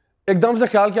 एकदम से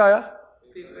ख्याल क्या आया?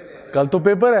 कल तो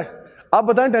पेपर है। आप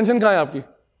बताएं टेंशन कहां है आपकी?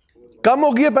 कम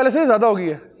हो गई है पहले से, ज्यादा हो गई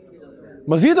है,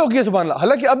 मजीद हो गई है सुभान अल्लाह।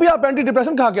 हालांकि अभी आप एंटी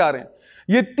डिप्रेशन खा के आ रहे हैं।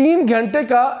 ये 3 घंटे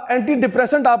का एंटी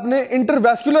डिप्रेसेंट आपने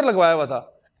इंटरवैस्कुलर लगवाया हुआ था,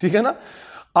 ठीक है ना,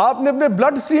 आपने अपने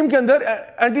ब्लड स्ट्रीम के अंदर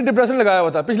एंटी डिप्रेशन लगाया हुआ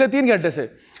था पिछले 3 घंटे से।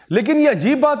 लेकिन ये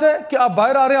अजीब बात है कि आप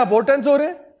बाहर आ रहे हैं, आप और टेंस हो रहे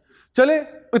हैं। चले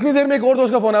इतनी देर में एक और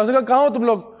दोस्त का फोन आया, उसने कहा कहां हो तुम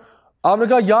लोग? आपने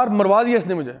कहा यार मरवा दिया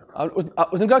इसने मुझे।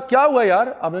 उसने कहा क्या हुआ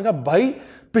यार? आपने कहा भाई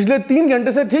पिछले 3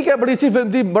 घंटे से, ठीक है बड़ी अच्छी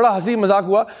फिल्म थी, बड़ा हंसी मजाक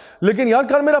हुआ, लेकिन यार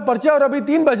कल मेरा पर्चा और अभी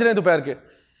 3 बज रहे हैं दोपहर के।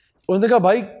 उसने कहा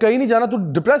भाई कहीं नहीं जाना, तू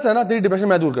डिप्रेस है ना, तेरी डिप्रेशन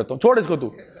मैं दूर करता हूँ, छोड़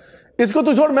इसको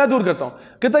तू छोड़, मैं दूर करता हूँ।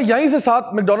 कहता यहीं से 7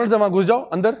 मैकडॉनल्ड्स वहां घुस जाओ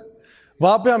अंदर,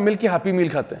 वहां पे हम मिलके हैप्पी मील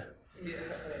खाते हैं।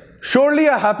 Surely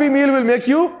a happy meal will make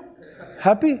you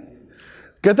happy.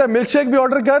 कहता है मिल्क शेक भी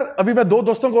ऑर्डर कर, अभी मैं 2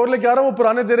 दोस्तों को और लेके आ रहा हूँ, वो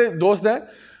पुराने तेरे दोस्त हैं,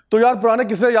 तो यार पुराने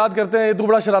किस्से याद करते हैं, ये तो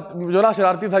बड़ा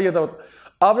शरारती था ये था।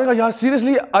 आपने कहा यार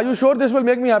seriously are you sure this will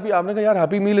make me happy? आपने कहा यार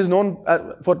happy meal is known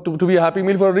for to be happy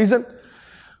meal for a reason.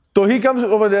 तो ही कम्स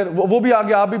ओवर देयर, वो भी आ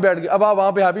गया, आप भी बैठ गए। अब आप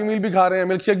वहां पे हैप्पी मील भी खा रहे हैं,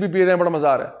 मिल्क शेक भी पी रहे हैं, बड़ा मजा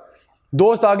आ रहा है।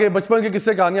 दोस्त आ गए, बचपन के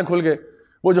किस्से कहानियां खुल गए,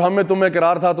 वो जो हमें तुम्हें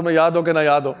करार था, तुम्हें याद हो कि ना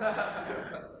याद हो,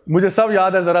 मुझे सब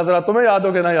याद है, जरा जरा तुम्हें याद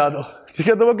हो कि ना याद हो, ठीक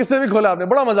है। तो वो किस्से भी खोले आपने,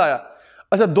 बड़ा मजा आया।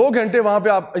 अच्छा 2 घंटे वहां पे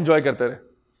आप एंजॉय करते रहे,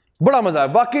 बड़ा मजा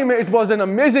आया वाकई में। It was an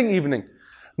amazing evening.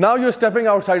 Now you are stepping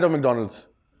outside of McDonald's.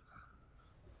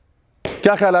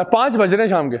 क्या ख्याल है? 5 बज रहे हैं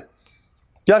शाम के,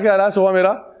 क्या ख्याल है? सुबह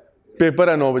मेरा पेपर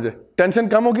है 9 बजे, टेंशन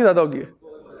कम होगी ज्यादा होगी?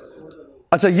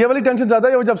 अच्छा ये वाली टेंशन ज्यादा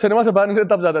है, वो जब सिनेमा से बाहर निकले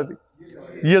तब ज्यादा थी,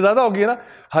 ये ज्यादा होगी ना।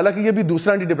 हालांकि ये भी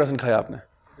दूसरा एंटी डिप्रेशन खाया आपने।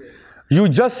 You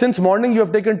just since morning you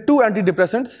have taken 2 anti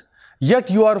depressants,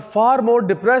 yet you are far more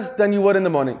depressed than you were in the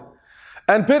morning.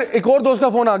 And फिर एक और दोस्त का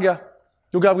फोन आ गया,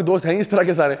 क्योंकि आपके दोस्त हैं इस तरह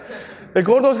के सारे। एक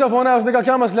और दोस्त का फोन आया, उसने कहा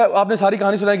क्या मसला है? आपने सारी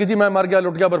कहानी सुनाई कि जी मैं मर गया,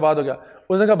 लुट गया, बर्बाद हो गया।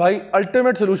 उसने कहा भाई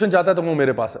अल्टीमेट सोल्यूशन चाहता है तो वो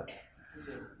मेरे पास है।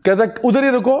 कहता है उधर ही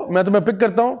रुको, मैं तुम्हें पिक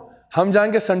करता हूं, हम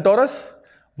जाएंगे सेंटोरस,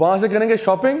 वहां से करेंगे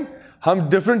शॉपिंग, हम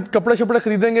डिफरेंट कपड़े शपड़े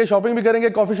खरीदेंगे, शॉपिंग भी करेंगे,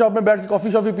 कॉफी शॉप में बैठ के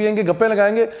कॉफी शॉफी पियेंगे, गप्पे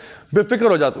लगाएंगे,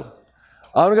 बेफिक्र हो जा तू।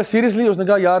 आपने कहा सीरियसली? उसने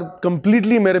कहा यार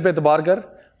कंप्लीटली मेरे पे एतबार कर,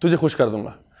 तुझे खुश कर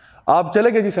दूंगा। आप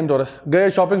चले गए जी सेंटोरस, गए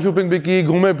शॉपिंग शॉपिंग भी की,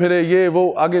 घूमे फिरे, ये वो,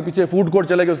 आगे पीछे फूड कोर्ट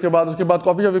चले गए, उसके बाद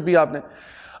कॉफी शॉफी पी आपने।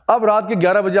 अब रात के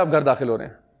 11 बजे आप घर दाखिल हो रहे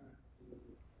हैं,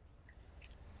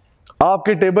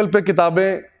 आपके टेबल पे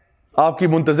किताबें आपकी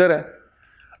मुंतजर है,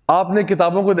 आपने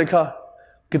किताबों को देखा,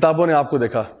 किताबों ने आपको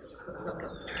देखा,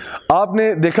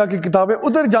 आपने देखा कि किताबें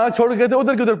उधर जहां छोड़ गए थे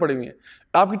उधर की उधर पड़ी हुई हैं।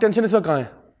 आपकी टेंशन इस वक्त कहां है?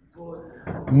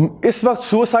 इस वक्त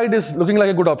suicide is looking like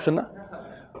a good option ना,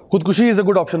 खुदकुशी is a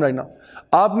good option right now.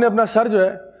 आपने अपना सर जो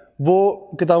है वो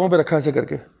किताबों पे रखा ऐसे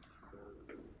करके,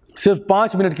 सिर्फ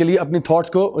 5 मिनट के लिए अपनी थॉट्स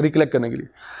को रिकलेक्ट करने के लिए।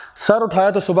 सर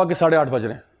उठाया तो सुबह के 8:30 बज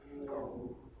रहे हैं।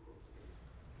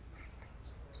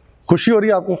 खुशी हो रही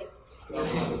है आपको?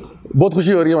 बहुत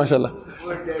खुशी हो रही है माशाल्लाह।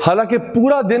 हालांकि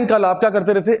पूरा दिन कल आप क्या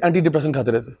करते रहते? एंटी डिप्रेशन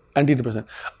खाते रहते, एंटी डिप्रेशन।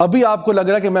 अभी आपको लग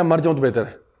रहा है कि मैं मर जाऊं तो बेहतर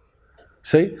है,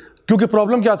 सही? क्योंकि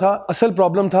प्रॉब्लम क्या था? असल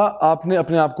प्रॉब्लम था आपने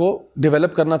अपने आप को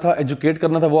डेवलप करना था, एजुकेट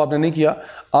करना था, वो आपने नहीं किया।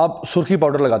 आप सुर्खी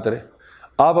पाउडर लगाते रहे,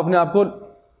 आप अपने आप को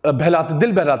बहलाते,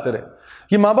 दिल बहलाते रहे।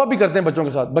 ये माँ बाप भी करते हैं बच्चों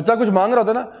के साथ। बच्चा कुछ मांग रहा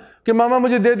होता है ना कि मामा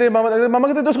मुझे दे दे, मामा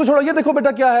कहते तो उसको छोड़ो, ये देखो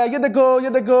बेटा क्या है, ये देखो, ये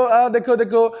देखो, देखो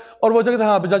देखो, और वो कहते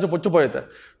हाँ बच्चा चुप हो जाता है।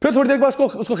 फिर थोड़ी देर बाद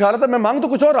उसको ख्याल आता है मैं मांग तो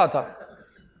कुछ और रहा था,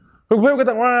 फिर वो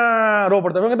कहता है रो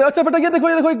पड़ता है, कहते अच्छा बेटा ये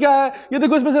देखो क्या है, ये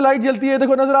देखो इसमें से लाइट जलती है,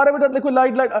 देखो नजर आ रहा है बेटा, देखो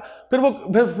लाइट लाइट,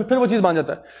 फिर वो चीज मान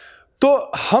जाता है।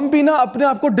 तो हम भी ना अपने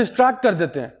आप को डिस्ट्रैक्ट कर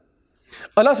देते हैं।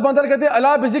 अल्लाह सुब्हानहू व तआला कहते हैं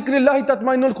अला बिज़िक्रिल्लाहि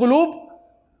तत्मइन्नुल कुलूब,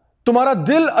 तुम्हारा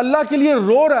दिल अल्लाह के लिए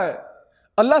रो रहा है,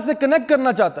 अल्लाह से कनेक्ट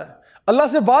करना चाहता है, अल्लाह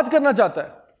से बात करना चाहता है।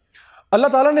 अल्लाह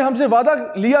ताला ने हमसे वादा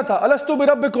लिया था अलस्तु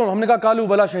बिरब्बिकुम, हमने कहा कालू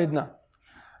बला शहीदना,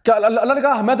 क्या अल्लाह ने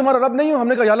कहा मैं तुम्हारा रब नहीं हूं?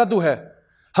 हमने कहा या अल्लाह तू है,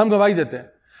 हम गवाही देते हैं।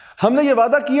 हमने ये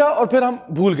वादा किया और फिर हम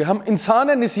भूल गए। हम इंसान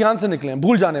है, निसियान से निकले,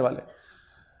 भूल जाने वाले।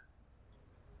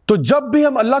 तो जब भी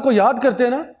हम अल्लाह को याद करते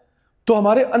हैं ना तो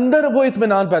हमारे अंदर वो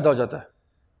इत्मीनान पैदा हो जाता है,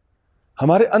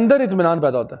 हमारे अंदर इत्मीनान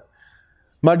पैदा होता है।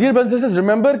 My dear brothers and sisters,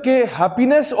 remember के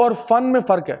हैप्पीनेस और फन में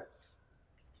फर्क है।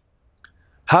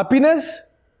 हैप्पीनेस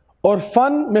और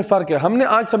फन में फर्क है। हमने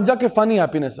आज समझा कि फन ही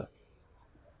हैप्पीनेस है।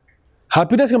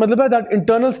 हैप्पीनेस का मतलब है that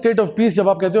internal state of peace, जब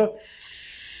आप कहते हो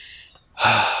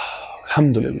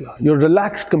अल्हम्दुलिल्लाह, you are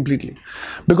relaxed completely,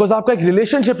 because आपका एक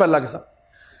रिलेशनशिप है अल्लाह के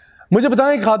साथ। मुझे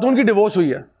बताएं, एक खातून की डिवोर्स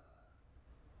हुई है,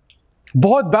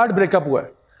 बहुत बैड ब्रेकअप हुआ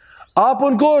है, आप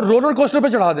उनको रोलर कोस्टर पे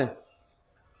चढ़ा दें,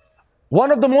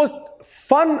 one of the most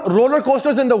fun roller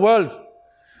coasters in the world,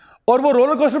 और वो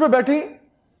रोलर कोस्टर पे बैठी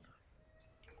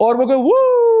और वो कहे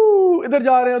वो इधर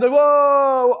जा रहे हैं उधर,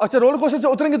 वो अच्छा रोलर कोस्टर से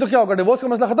उतरेंगे तो क्या होगा? डिवोर्स का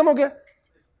मसला खत्म हो गया।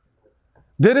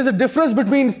 There is a difference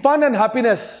between fun and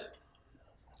happiness.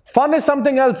 Fun is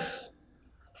something else,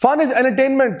 fun is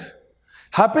entertainment,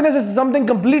 happiness is something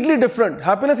completely different.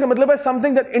 Happiness का मतलब है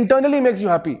something that internally makes you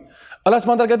happy. Allah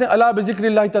सुब्हानहू व तआला कहते हैं अला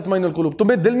बिज़िक्रिल्लाहि तत्मइन्नुल कुलूब,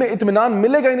 तुम्हें दिल में इत्मीनान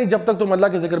मिलेगा ही नहीं जब तक तुम अल्लाह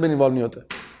के जिक्र में इन्वॉल्व नहीं होते।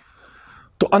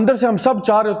 तो अंदर से हम सब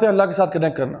चाह रहे होते हैं अल्लाह के साथ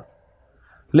कनेक्ट करना,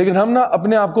 लेकिन हम ना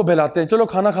अपने आप को बहलाते हैं, चलो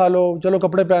खाना खा लो, चलो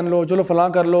कपड़े पहन लो, चलो फलां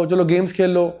कर लो, चलो गेम्स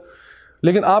खेल लो,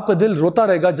 लेकिन आपका दिल रोता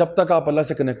रहेगा जब तक आप अल्लाह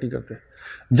से कनेक्ट नहीं करते,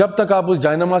 जब तक आप उस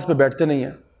जायनमाज पे बैठते नहीं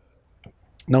हैं,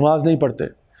 नमाज नहीं पढ़ते,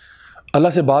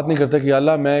 अल्लाह से बात नहीं करते कि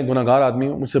अल्लाह मैं गुनाहगार आदमी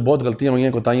हूँ, मुझसे बहुत गलतियाँ हुई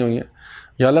हैं, कोताहियाँ हुई हैं,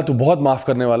 या अल्लाह तू बहुत माफ़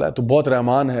करने वाला है, तू बहुत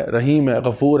रहमान है, रहीम है,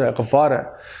 गफूर है, गफ़ार है,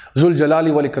 ज़ुल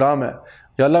जलाली वल इकराम है।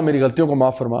 या अल्लाह मेरी गलतियों को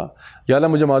माफ़ फरमा। या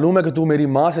अल्लाह मुझे मालूम है कि तू मेरी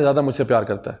माँ से ज़्यादा मुझसे प्यार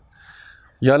करता है।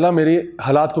 या अल्लाह मेरी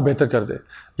हालात को बेहतर कर दे।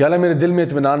 या अल्लाह मेरे दिल में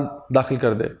इत्मीनान दाखिल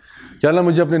कर दे। या अल्लाह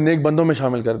मुझे अपने नेक बंदों में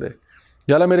शामिल कर दे।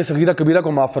 या अल्लाह मेरे सगीरा कबीरा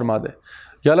को माफ़ फरमा दे।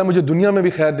 या अल्लाह मुझे दुनिया में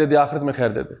भी खैर दे दे, आखिरत में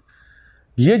खैर दे दे।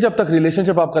 ये जब तक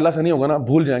रिलेशनशिप आपका अल्लाह से नहीं होगा ना,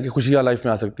 भूल जाएं कि खुशियाँ लाइफ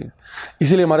में आ सकती हैं।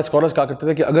 इसीलिए हमारे स्कॉलर्स कहा करते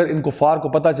थे कि अगर इन कुफार को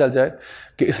पता चल जाए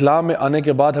कि इस्लाम में आने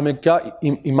के बाद हमें क्या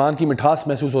ईमान की मिठास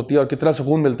महसूस होती है और कितना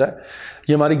सुकून मिलता है,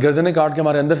 ये हमारी गर्दनें काट के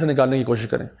हमारे अंदर से निकालने की कोशिश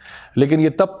करें। लेकिन ये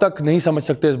तब तक नहीं समझ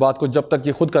सकते इस बात को जब तक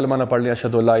ये खुद कलमा ना पढ़ लें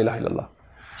अशहदु अल्ला इलाहा इल्लल्लाह।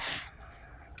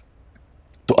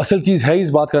 तो असल चीज़ है इस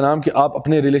बात का नाम कि आप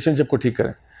अपने रिलेशनशिप को ठीक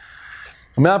करें।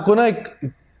 मैं आपको ना एक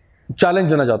चैलेंज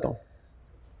देना चाहता हूँ।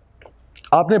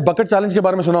 आपने बकेट चैलेंज के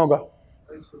बारे में सुना होगा,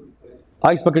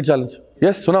 आइस बकेट चैलेंज,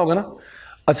 यस सुना होगा ना।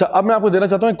 अच्छा, अब मैं आपको देना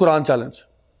चाहता हूँ एक कुरान चैलेंज।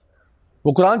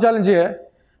 वो कुरान चैलेंज ये है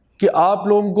कि आप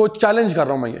लोगों को चैलेंज कर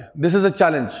रहा हूँ मैं, ये this is a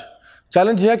challenge.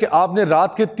 Challenge ये है कि आपने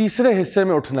रात के तीसरे हिस्से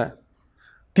में उठना है।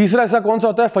 तीसरा हिस्सा कौन सा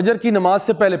होता है? फजर की नमाज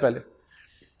से पहले पहले,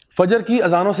 फजर की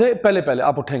अजानों से पहले पहले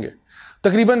आप उठेंगे,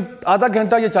 तकरीबन आधा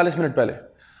घंटा या 40 मिनट पहले।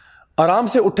 आराम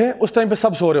से उठें, उस टाइम पे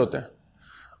सब सो रहे होते हैं।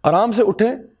 आराम से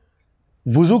उठें,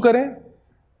 वुजू करें,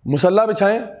 मुसल्ला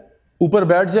बिछाएं, ऊपर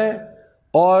बैठ जाएं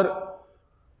और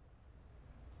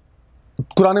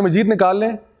कुरान मजीद निकाल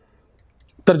लें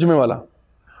तर्जुमे वाला।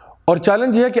 और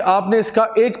चैलेंज ये है कि आपने इसका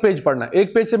एक पेज पढ़ना है।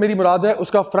 एक पेज से मेरी मुराद है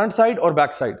उसका फ्रंट साइड और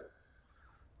बैक साइड।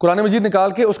 कुरान मजीद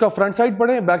निकाल के उसका फ्रंट साइड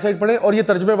पढ़ें, बैक साइड पढ़ें, और ये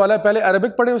तर्जुमे वाला है। पहले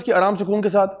अरबिक पढ़ें उसकी आराम सुकून के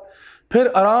साथ, फिर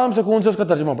आराम सुकून से उसका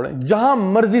तर्जुमा पढ़ें, जहां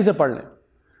मर्जी से पढ़ लें,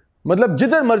 मतलब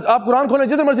जिधर मर्जी आप कुरान खोलें,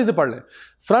 जिधर मर्जी से पढ़ लें,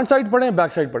 फ्रंट साइड पढ़ें,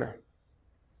 बैक साइड पढ़ें,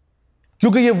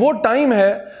 क्योंकि ये वो टाइम है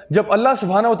जब अल्लाह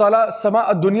सुब्हानहू व तआला समा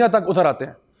दुनिया तक उतर आते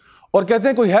हैं और कहते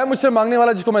हैं कोई है मुझसे मांगने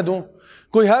वाला जिसको मैं दूं,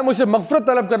 कोई है मुझसे मगफरत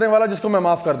तलब करने वाला जिसको मैं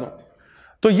माफ कर दूं।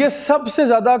 तो ये सबसे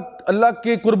ज्यादा अल्लाह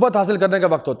की कुर्बत हासिल करने का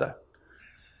वक्त होता है।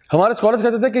 हमारे स्कॉलर्स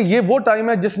कहते थे कि ये वो टाइम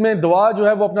है जिसमें दुआ जो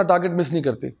है वो अपना टारगेट मिस नहीं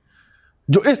करती,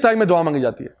 जो इस टाइम में दुआ मांगी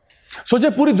जाती है। सोचिए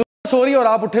पूरी दुनिया सो रही है और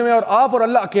आप उठे हुए हैं और आप और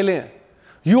अल्लाह अकेले हैं।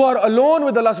 यू आर अलोन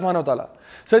विद अल्लाह सुब्हानहू व तआला।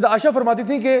 सैयदा आयशा फरमाती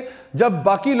थी कि जब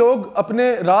बाकी लोग अपने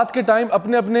रात के टाइम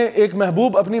अपने अपने एक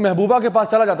महबूब अपनी महबूबा के पास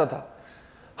चला जाता था,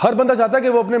 हर बंदा चाहता है कि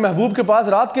वो अपने महबूब के पास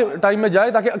रात के टाइम में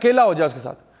जाए ताकि अकेला हो जाए उसके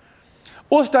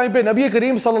साथ। उस टाइम पे नबी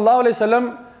करीम सल्लल्लाहु अलैहि वसल्लम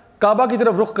काबा की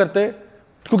तरफ रुख करते,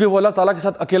 क्योंकि वो अल्लाह ताला के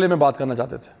साथ अकेले में बात करना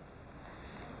चाहते थे।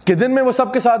 कि दिन में वो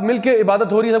सबके साथ मिलके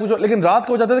इबादत हो रही है सब कुछ, लेकिन रात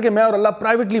को चाहते थे कि मैं और अल्लाह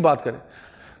प्राइवेटली बात करें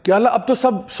कि अल्लाह अब तो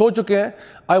सब सो चुके हैं,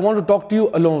 I want to talk to you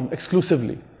alone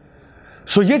exclusively.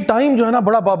 सो ये टाइम जो है ना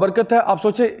बड़ा बाबरकत है। आप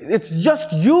सोचे it's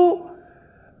just you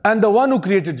and the one who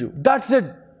created you, that's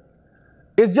it,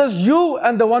 it's just you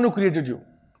and the one who created you.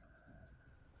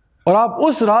 और आप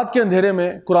उस रात के अंधेरे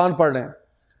में कुरान पढ़ रहे हैं,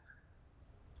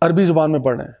 अरबी जुबान में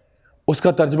पढ़ रहे हैं,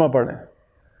 उसका तर्जमा पढ़ रहे हैं,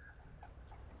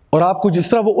 और आपको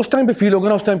जिस तरह वो उस टाइम पे फील होगा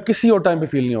ना, उस टाइम किसी और टाइम पे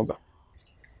फील नहीं होगा।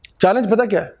 चैलेंज पता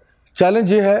क्या है?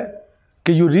 चैलेंज ये है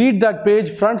कि you read that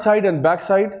page front side and back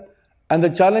side and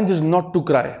the challenge is not to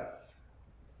cry.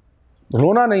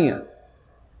 रोना नहीं है,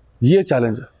 ये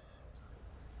चैलेंज है।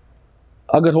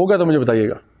 अगर हो गया तो मुझे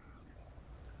बताइएगा।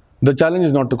 The challenge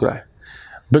is not to cry,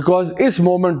 because इस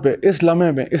मोमेंट पे, इस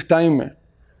लम्हे में, इस टाइम में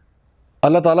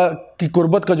अल्लाह ताला की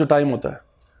कुर्बत का जो टाइम होता है,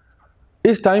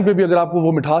 इस टाइम पे भी अगर आपको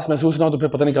वो मिठास महसूस ना हो तो फिर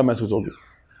पता नहीं क्या महसूस होगी।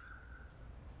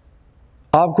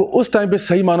 आपको उस टाइम पे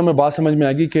सही मानों में बात समझ में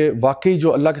आएगी कि वाकई जो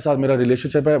अल्लाह के साथ मेरा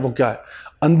रिलेशनशिप है वो क्या है।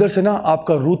 अंदर से ना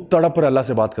आपका रूह तड़प पर अल्लाह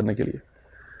से बात करने के लिए।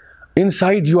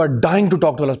 Inside you are dying to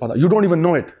talk to Allah, you don't even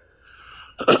know it.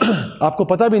 आपको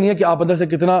पता भी नहीं है कि आप अंदर से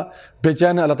कितना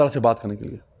बेचैन है अल्लाह ताला से बात करने के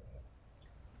लिए।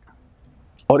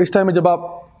 और इस टाइम में जब आप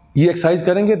ये एक्सरसाइज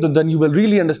करेंगे तो then you will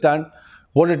really understand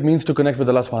what it means to connect with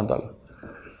अल्लाह सुब्हानहू व तआला।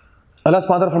 अल्लाह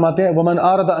सुब्हानहू व तआला फरमाते हैं वमन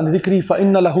आरदा अन ज़िक्री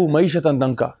फ़इन्न लहू मईशतन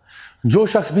दंका। जो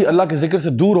शख्स भी अल्लाह के जिक्र से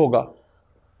दूर होगा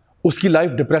उसकी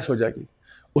लाइफ डिप्रेस हो जाएगी,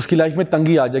 उसकी लाइफ में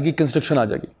तंगी आ जाएगी, कंस्ट्रक्शन आ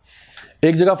जाएगी।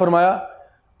 एक जगह फरमाया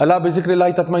अल्लाह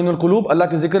बिज़िक्रिल्लाहि तत्मइन्नुल क़ुलूब, अल्लाह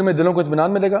के जिक्र में दिलों को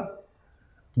इत्मीनान मिलेगा।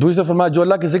 दूसरी तरफ फरमाया जो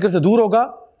अल्लाह के जिक्र से दूर होगा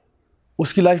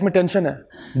उसकी लाइफ में टेंशन है,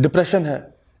 डिप्रेशन है,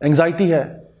 एंग्जाइटी है,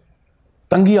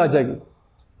 तंगी आ जाएगी।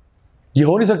 ये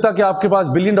हो नहीं सकता कि आपके पास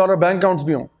 $1 बिलियन बैंक अकाउंट्स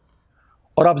भी हों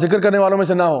और आप जिक्र करने वालों में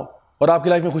से ना हो और आपकी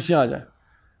लाइफ में खुशियां आ जाएं।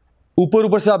 ऊपर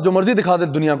ऊपर से आप जो मर्जी दिखा दे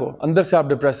दुनिया को, अंदर से आप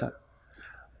डिप्रेस हैं।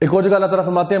 एक और जगह अल्लाह ताला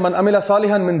फरमाते हैं मन अमिला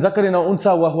सालिहन मिन ज़करिन औ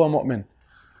उन्सा व हुवा मुमिन।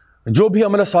 जो भी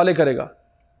अमल साले करेगा,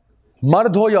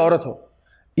 मर्द हो या औरत हो,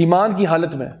 ईमान की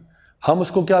हालत में, हम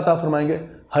उसको क्या अता फरमाएंगे?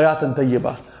 हयातन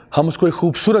तय्यबा, हम उसको एक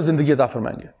खूबसूरत जिंदगी अता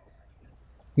फरमाएंगे।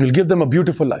 Will give them a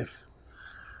beautiful life.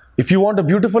 If you want a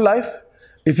beautiful life,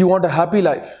 if you want a happy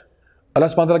life, अल्लाह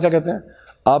सुब्हानहू व तआला क्या कहते हैं?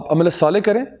 आप अमल साले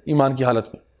करें ईमान की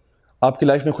हालत में, आपकी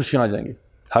लाइफ में खुशियां आ जाएंगी,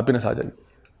 हैप्पीनेस आ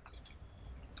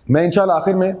जाएगी। मैं इंशाल्लाह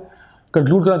आखिर में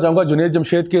कंक्लूड करना चाहूँगा जुनैद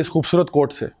जमशेद के इस खूबसूरत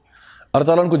कोट से। अल्लाह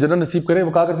ताला उनको जन्नत नसीब करे।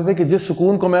 वो कहा करते थे कि जिस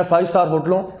सुकून को मैं 5 स्टार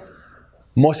होटलों,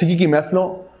 मौसीकी की महफिलों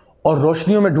और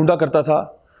रोशनियों में ढूंढा करता था,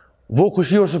 वो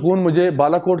खुशी और सुकून मुझे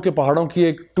बालाकोट के पहाड़ों की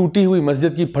एक टूटी हुई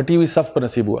मस्जिद की फटी हुई सफ़ पर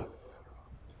नसीब हुआ।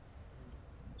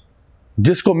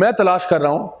 जिसको मैं तलाश कर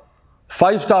रहा हूँ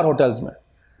 5 स्टार होटल्स में,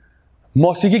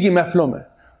 मौसीकी की महफिलों में,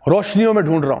 रोशनियों में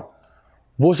ढूंढ रहा हूँ,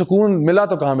 वो सुकून मिला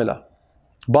तो कहाँ मिला?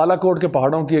 बालाकोट के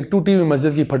पहाड़ों की एक टूटी हुई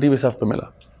मस्जिद की फटी हुई सफ़ पे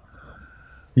मिला।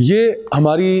 ये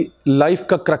हमारी लाइफ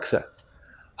का क्रक्स है।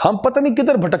 हम पता नहीं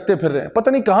किधर भटकते फिर रहे हैं,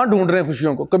 पता नहीं कहाँ ढूंढ रहे हैं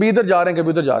खुशियों को, कभी इधर जा रहे हैं,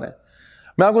 कभी उधर जा रहे हैं।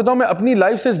 मैं आपको बताऊँ, मैं अपनी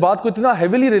लाइफ से इस बात को इतना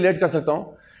हेविली रिलेट कर सकता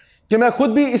हूँ कि मैं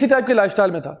खुद भी इसी टाइप के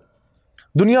लाइफस्टाइल में था।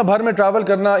 दुनिया भर में ट्रैवल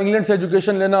करना, इंग्लैंड से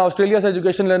एजुकेशन लेना, ऑस्ट्रेलिया से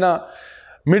एजुकेशन लेना,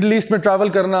 मिडल ईस्ट में ट्रैवल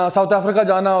करना, साउथ अफ्रीका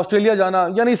जाना, ऑस्ट्रेलिया जाना,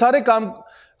 यानी सारे काम,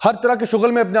 हर तरह के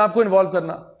शुगल में अपने आप को इन्वॉल्व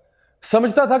करना।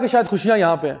 समझता था कि शायद खुशियाँ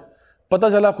यहाँ पे हैं, पता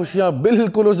चला खुशियाँ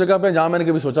बिल्कुल उस जगह पे जहाँ मैंने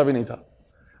कभी सोचा भी नहीं था।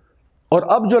 और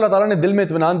अब जो अल्लाह ताला ने दिल में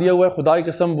इत्मीनान दिया हुआ है, खुदा की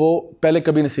कसम, वो पहले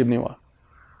कभी नसीब नहीं हुआ।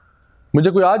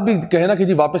 मुझे कोई आज भी कहे ना कि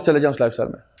जी वापस चले जाएं उस लाइफस्टाइल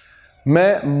में,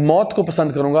 मैं मौत को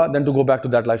पसंद करूँगा than to go back to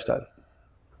that lifestyle.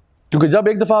 क्योंकि जब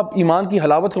एक दफ़ा आप ईमान की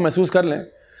हलावत को महसूस कर लें,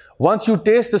 once you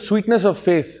test the sweetness of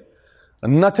faith,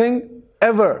 nothing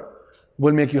ever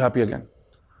will make you happy again.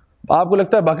 आपको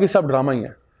लगता है बाकी सब ड्रामा ही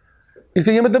है।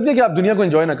 इसका ये मतलब नहीं कि आप दुनिया को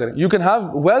एंजॉय ना करें। You can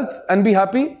have wealth and be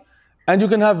happy and you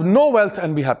can have no wealth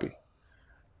and be happy.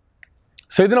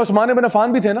 सैयदना उस्मान बिन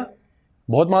अफ़्फ़ान भी थे ना,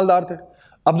 बहुत मालदार थे।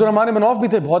 अब्दुर्रहमान बिन औफ भी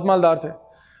थे, बहुत मालदार थे।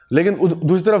 लेकिन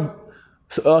दूसरी तरफ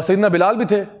सैयदना बिलाल भी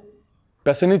थे,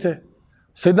 पैसे नहीं थे।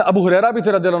 सैयदना अबू हुरैरा भी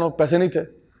थे रज़ियल्लाहु अन्हु, पैसे नहीं थे।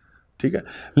 ठीक है,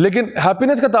 लेकिन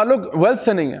हैप्पीनेस का ताल्लुक वेल्थ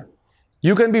से नहीं है।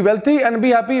 You can be wealthy and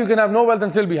be happy, you can have no wealth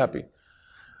and still be happy.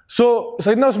 So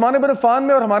सैयदना उस्मान इब्न अफ़्फ़ान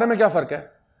में और हमारे में क्या फ़र्क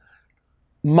है?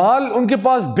 माल उनके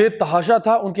पास बेतहाशा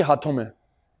था उनके हाथों में,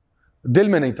 दिल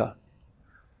में नहीं था।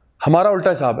 हमारा उल्टा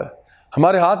हिसाब है,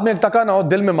 हमारे हाथ में एक टका ना हो,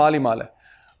 दिल में माल ही माल है।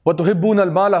 वह तुहिब्बूनल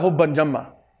माल हुब्बन जम्मा,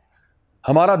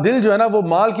 हमारा दिल जो है ना वो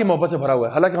माल की मोहब्बत से भरा हुआ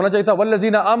है। हालांकि होना चाहिए था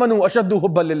वल्लज़ीना आमनू अशद्दु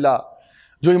हुब्बन लिल्लाह,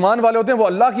 जो ईमान वाले होते हैं वो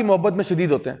अल्लाह की मोहब्बत में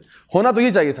शदीद होते हैं, होना तो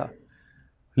ये चाहिए था।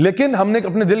 लेकिन हमने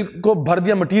अपने दिल को भर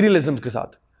दिया मटीरियलिज्म के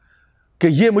साथ कि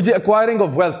ये मुझे एक्वायरिंग ऑफ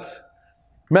वेल्थ,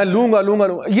 मैं लूंगा लूंगा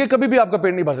लूंगा, ये कभी भी आपका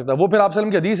पेट नहीं भर सकता। वो फिर आप सल्लम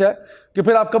की हदीस है कि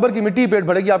फिर आप कब्र की मिट्टी पेट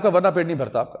भरेगी आपका, वरना पेट नहीं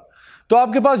भरता आपका। तो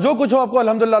आपके पास जो कुछ हो आपको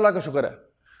अल्हम्दुलिल्लाह अल्लाह का शुक्र है,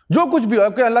 जो कुछ भी हो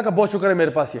आपके अल्लाह का बहुत शुक्र है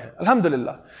मेरे पास ये है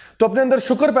अल्हम्दुलिल्लाह। तो अपने अंदर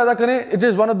शुक्र पैदा करें, it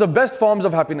is one of the best forms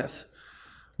of happiness.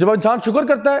 जब इंसान शुक्र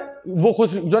करता है वो खुद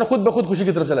जो है खुद ब खुद खुशी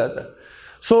की तरफ चला जाता है।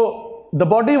 So the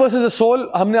body versus the soul,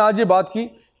 हमने आज ये बात की,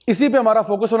 इसी पे हमारा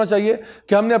फोकस होना चाहिए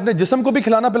कि हमने अपने जिस्म को भी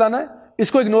खिलाना पिलाना है,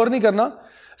 इसको इग्नोर नहीं करना,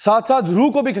 साथ साथ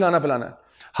रूह को भी खिलाना पिलाना है।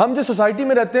 हम जिस सोसाइटी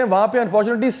में रहते हैं वहां पे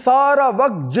अनफॉर्चुनेटली सारा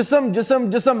वक्त जिस्म जिस्म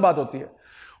जिस्म बात होती है,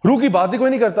 रूह की बात ही कोई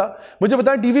नहीं करता। मुझे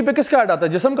बताएं टीवी पे किसका ऐड आता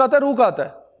है? जिस्म का आता है, रूह का आता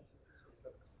है?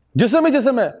 जिस्म ही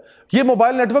जिस्म है। ये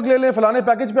मोबाइल नेटवर्क ले लें, फलाने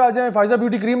पैकेज पे आ जाएं, फायजा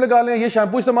ब्यूटी क्रीम लगा लें, ये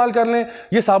शैम्पू इस्तेमाल कर लें,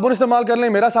 ये साबुन इस्तेमाल कर लें,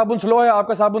 मेरा साबुन स्लो है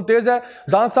आपका साबुन तेज है,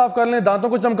 दांत साफ कर लें, दांतों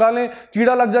को चमका लें,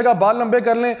 कीड़ा लग जाएगा, बाल लंबे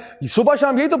कर लें, सुबह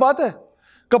शाम यही तो बात है।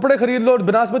 कपड़े खरीद लो,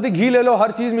 बनास्पति घी ले लो,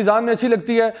 हर चीज मिजान में अच्छी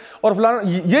लगती है, और फलाना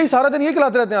यही सारा दिन यही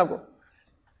खिलाते रहते हैं आपको।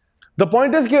 द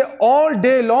पॉइंट इज के all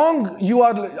day long you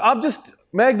are, आप जस्ट,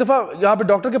 मैं एक दफा यहाँ पे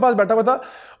डॉक्टर के पास बैठा हुआ था,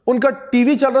 उनका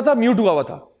टीवी चल रहा था, म्यूट हुआ हुआ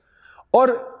था, और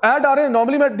ऐड आ रहे हैं।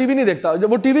 नॉर्मली मैं टीवी नहीं देखता, जब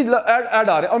वो टीवी ऐड आ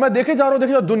रहे हैं और मैं देखे जा रहा हूँ,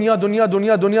 देखे दुनिया दुनिया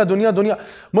दुनिया दुनिया दुनिया दुनिया,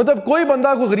 मतलब कोई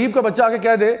बंदा, कोई गरीब का बच्चा आके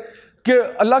कह दे कि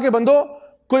अल्लाह के बंदो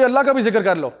कोई अल्लाह का भी जिक्र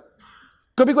कर लो।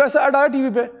 कभी कोई ऐसा ऐड आया टीवी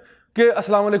पे कि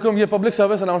अस्सलाम वालेकुम, ये पब्लिक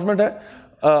सर्विस अनाउंसमेंट है,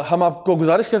 हम आपको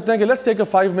गुजारिश करते हैं कि लेट्स टेक अ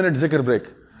 5 मिनट जिक्र ब्रेक।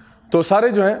 तो सारे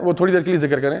जो हैं वो थोड़ी देर के लिए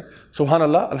जिक्र करें, सुभान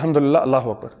अल्लाह, अल्हम्दुलिल्लाह, अल्लाह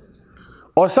अकबर,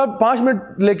 और सब 5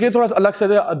 मिनट लेके थोड़ा सा अलग से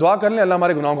दुआ कर लें, अल्लाह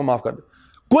हमारे गुनाहों को माफ कर दे।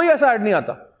 कोई ऐसा ऐड नहीं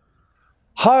आता।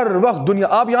 हर वक्त दुनिया,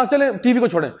 आप यहां से लें, टीवी को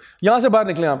छोड़ें, यहां से बाहर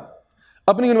निकलें, आप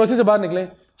अपनी यूनिवर्सिटी से बाहर निकलें,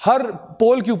 हर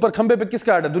पोल के ऊपर खंबे पे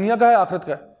किसका ऐड है? दुनिया का है, आखिरत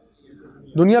का है?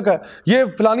 दुनिया का है। ये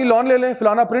फलानी लॉन ले लें,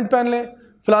 फलाना प्रिंट पहन लें,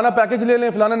 फलाना पैकेज ले लें,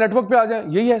 फलाना नेटवर्क पे आ जाए,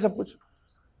 यही है सब कुछ।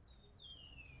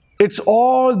 इट्स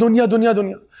ऑल दुनिया दुनिया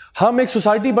दुनिया। हम एक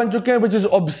सोसाइटी बन चुके हैं which is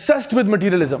obsessed with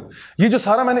materialism. ये जो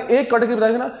सारा मैंने एक कैटेगरी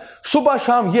बताई ना, सुबह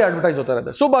शाम ये एडवर्टाइज होता रहता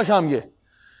है, सुबह शाम ये,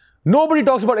 nobody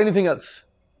talks about anything else.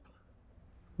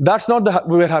 That's not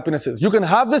where happiness is. You can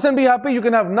have this and be happy, you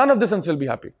can have none of this and still be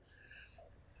happy.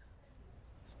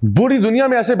 बुरी दुनिया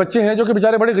में ऐसे बच्चे हैं जो कि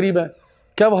बेचारे बड़े गरीब हैं,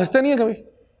 क्या वो हंसते नहीं है कभी?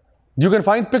 You can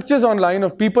find pictures online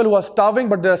of people who are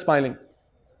starving but they are smiling.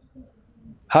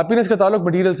 Happiness का ताल्लुक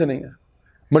मटीरियल से नहीं है।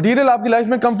 मटीरियल आपकी लाइफ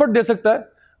में कंफर्ट दे सकता है,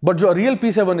 बट जो रियल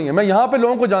पीस है वो नहीं है। मैं यहां पे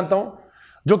लोगों को जानता हूं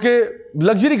जो कि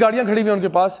लग्जरी गाड़ियां खड़ी हुई हैं उनके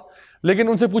पास, लेकिन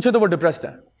उनसे पूछे तो वो डिप्रेस्ड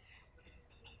है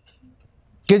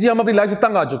कि जी हम अपनी लाइफ से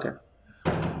तंग आ चुके हैं।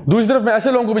 दूसरी तरफ मैं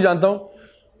ऐसे लोगों को भी जानता हूं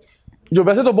जो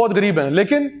वैसे तो बहुत गरीब हैं,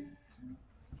 लेकिन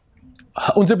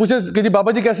उनसे पूछे कि जी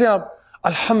बाबा जी कैसे हैं आप?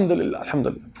 अल्हम्दुलिल्लाह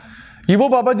अल्हम्दुलिल्लाह। ये वो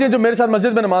बाबा जी हैं जो मेरे साथ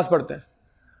मस्जिद में नमाज पढ़ते हैं।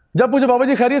 जब पूछे बाबा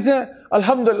जी खैरियत से हैं?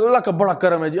 अल्हम्दुलिल्लाह, अल्लाह का बड़ा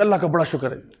करम है जी, अल्लाह का बड़ा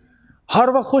शुक्र है। हर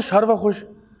वक्त खुश, हर वक्त खुश।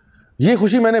 ये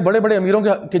खुशी मैंने बड़े बड़े अमीरों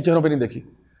के चेहरों पे नहीं देखी।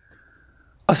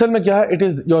 असल में क्या है? It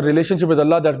is your relationship with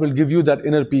Allah that will give you that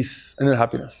inner peace, inner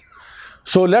happiness.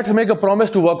 So let's make a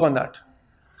promise to work on that.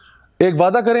 एक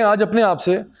वादा करें आज अपने आप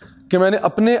से कि मैंने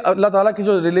अपने अल्लाह ताला की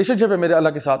जो रिलेशनशिप है मेरे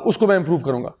अल्लाह के साथ, उसको मैं इंप्रूव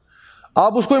करूंगा।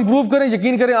 आप उसको इंप्रूव करें,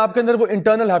 यकीन करें आपके अंदर वो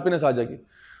इंटरनल हैप्पीनेस आ जाएगी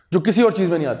जो किसी और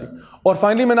चीज़ में नहीं आती। और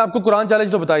फाइनली मैंने आपको कुरान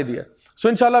चैलेंज तो बता ही दिया। सो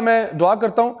इंशाल्लाह मैं दुआ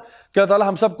करता हूँ कि अल्लाह ताला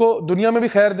हम सबको दुनिया में भी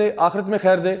खैर दे, आखिरत में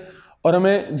खैर दे, और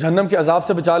हमें जहन्नम के अजाब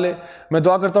से बचा ले। मैं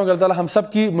दुआ करता हूँ कि अल्लाह ताला हम सब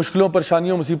की मुश्किलों,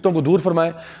 परेशानियों, मुसीबतों को दूर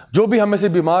फरमाए। जो भी हम में से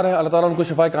बीमार है अल्लाह ताला उनको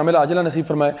शिफाए कामिला आजिला नसीब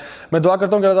फरमाए। मैं दुआ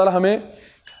करता हूँ कि अल्लाह ताला हमें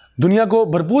दुनिया को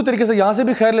भरपूर तरीके से यहाँ से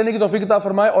भी खैर लेने की तौफीक अता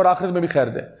फरमाए और आखिरत में भी खैर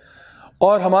दे,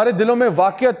 और हमारे दिलों में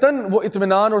वाक़अतन वो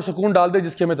इत्मीनान और सुकून डाल दे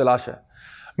जिसकी हमें तलाश है।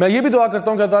 मैं ये भी दुआ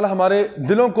करता हूँ कि अल्लाह ताला हमारे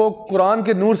दिलों को कुरान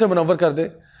के नूर से मुनव्वर कर दे,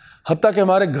 हत्ता कि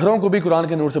हमारे घरों को भी कुरान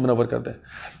के नूर से मुनव्वर कर दे,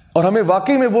 और हमें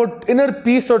वाकई में वो इनर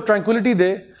पीस और ट्रैंक्विलिटी दे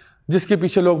जिसके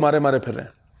पीछे लोग मारे मारे फिर रहे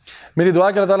हैं। मेरी दुआ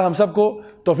है कि अल्लाह ताला हम सबको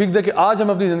तौफीक दे कि आज हम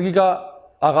अपनी ज़िंदगी का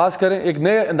आगाज़ करें एक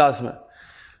नए अंदाज में,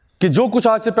 कि जो कुछ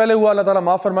आज से पहले हुआ अल्लाह ताला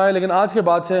माफ़ फरमाए, लेकिन आज के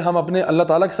बाद से हम अपने अल्लाह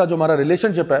ताला के साथ जो हमारा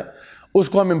रिलेशनशिप है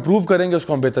उसको हम इम्प्रूव करेंगे,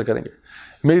 उसको हम बेहतर करेंगे।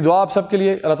 मेरी दुआ आप सबके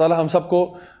लिए, अल्लाह ताला हम सबको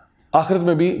आखिरत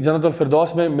में भी जन्नतुल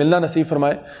फिरदौस में मिलना नसीब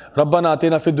फरमाए। रब्बना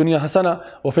आतिना फिद दुनिया हसना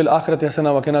व फिल आखिरति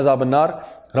हसना व क़िना अज़ाबन्नार।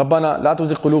 रब्बना ला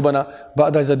तुज़िग़ क़ुलूबना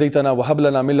बअद इज़ हदैतना व हब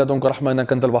लना मिन लदुनका रहमतन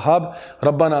इन्नका अंतल वहाब।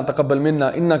 रब्बना तक़ब्बल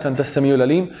मिन्ना इन्नका अंतस समीउल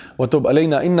अलीम व तुब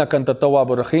अलैना इन्नका अंतत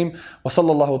तव्वाबुर रहीम। व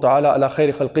सल्लल्लाहु तआला अला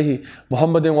खैरि ख़ल्क़िही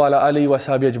मुहम्मदिन व अला आलिहि व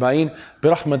अस्हाबिहि अजमाइन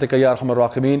बिरहमतिका या अरहमर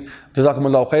राहिमीन।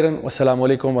 जज़ाकुमुल्लाहु खैरन। वस्सलामु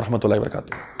अलैकुम व रहमतुल्लाहि व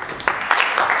बरकातुहू।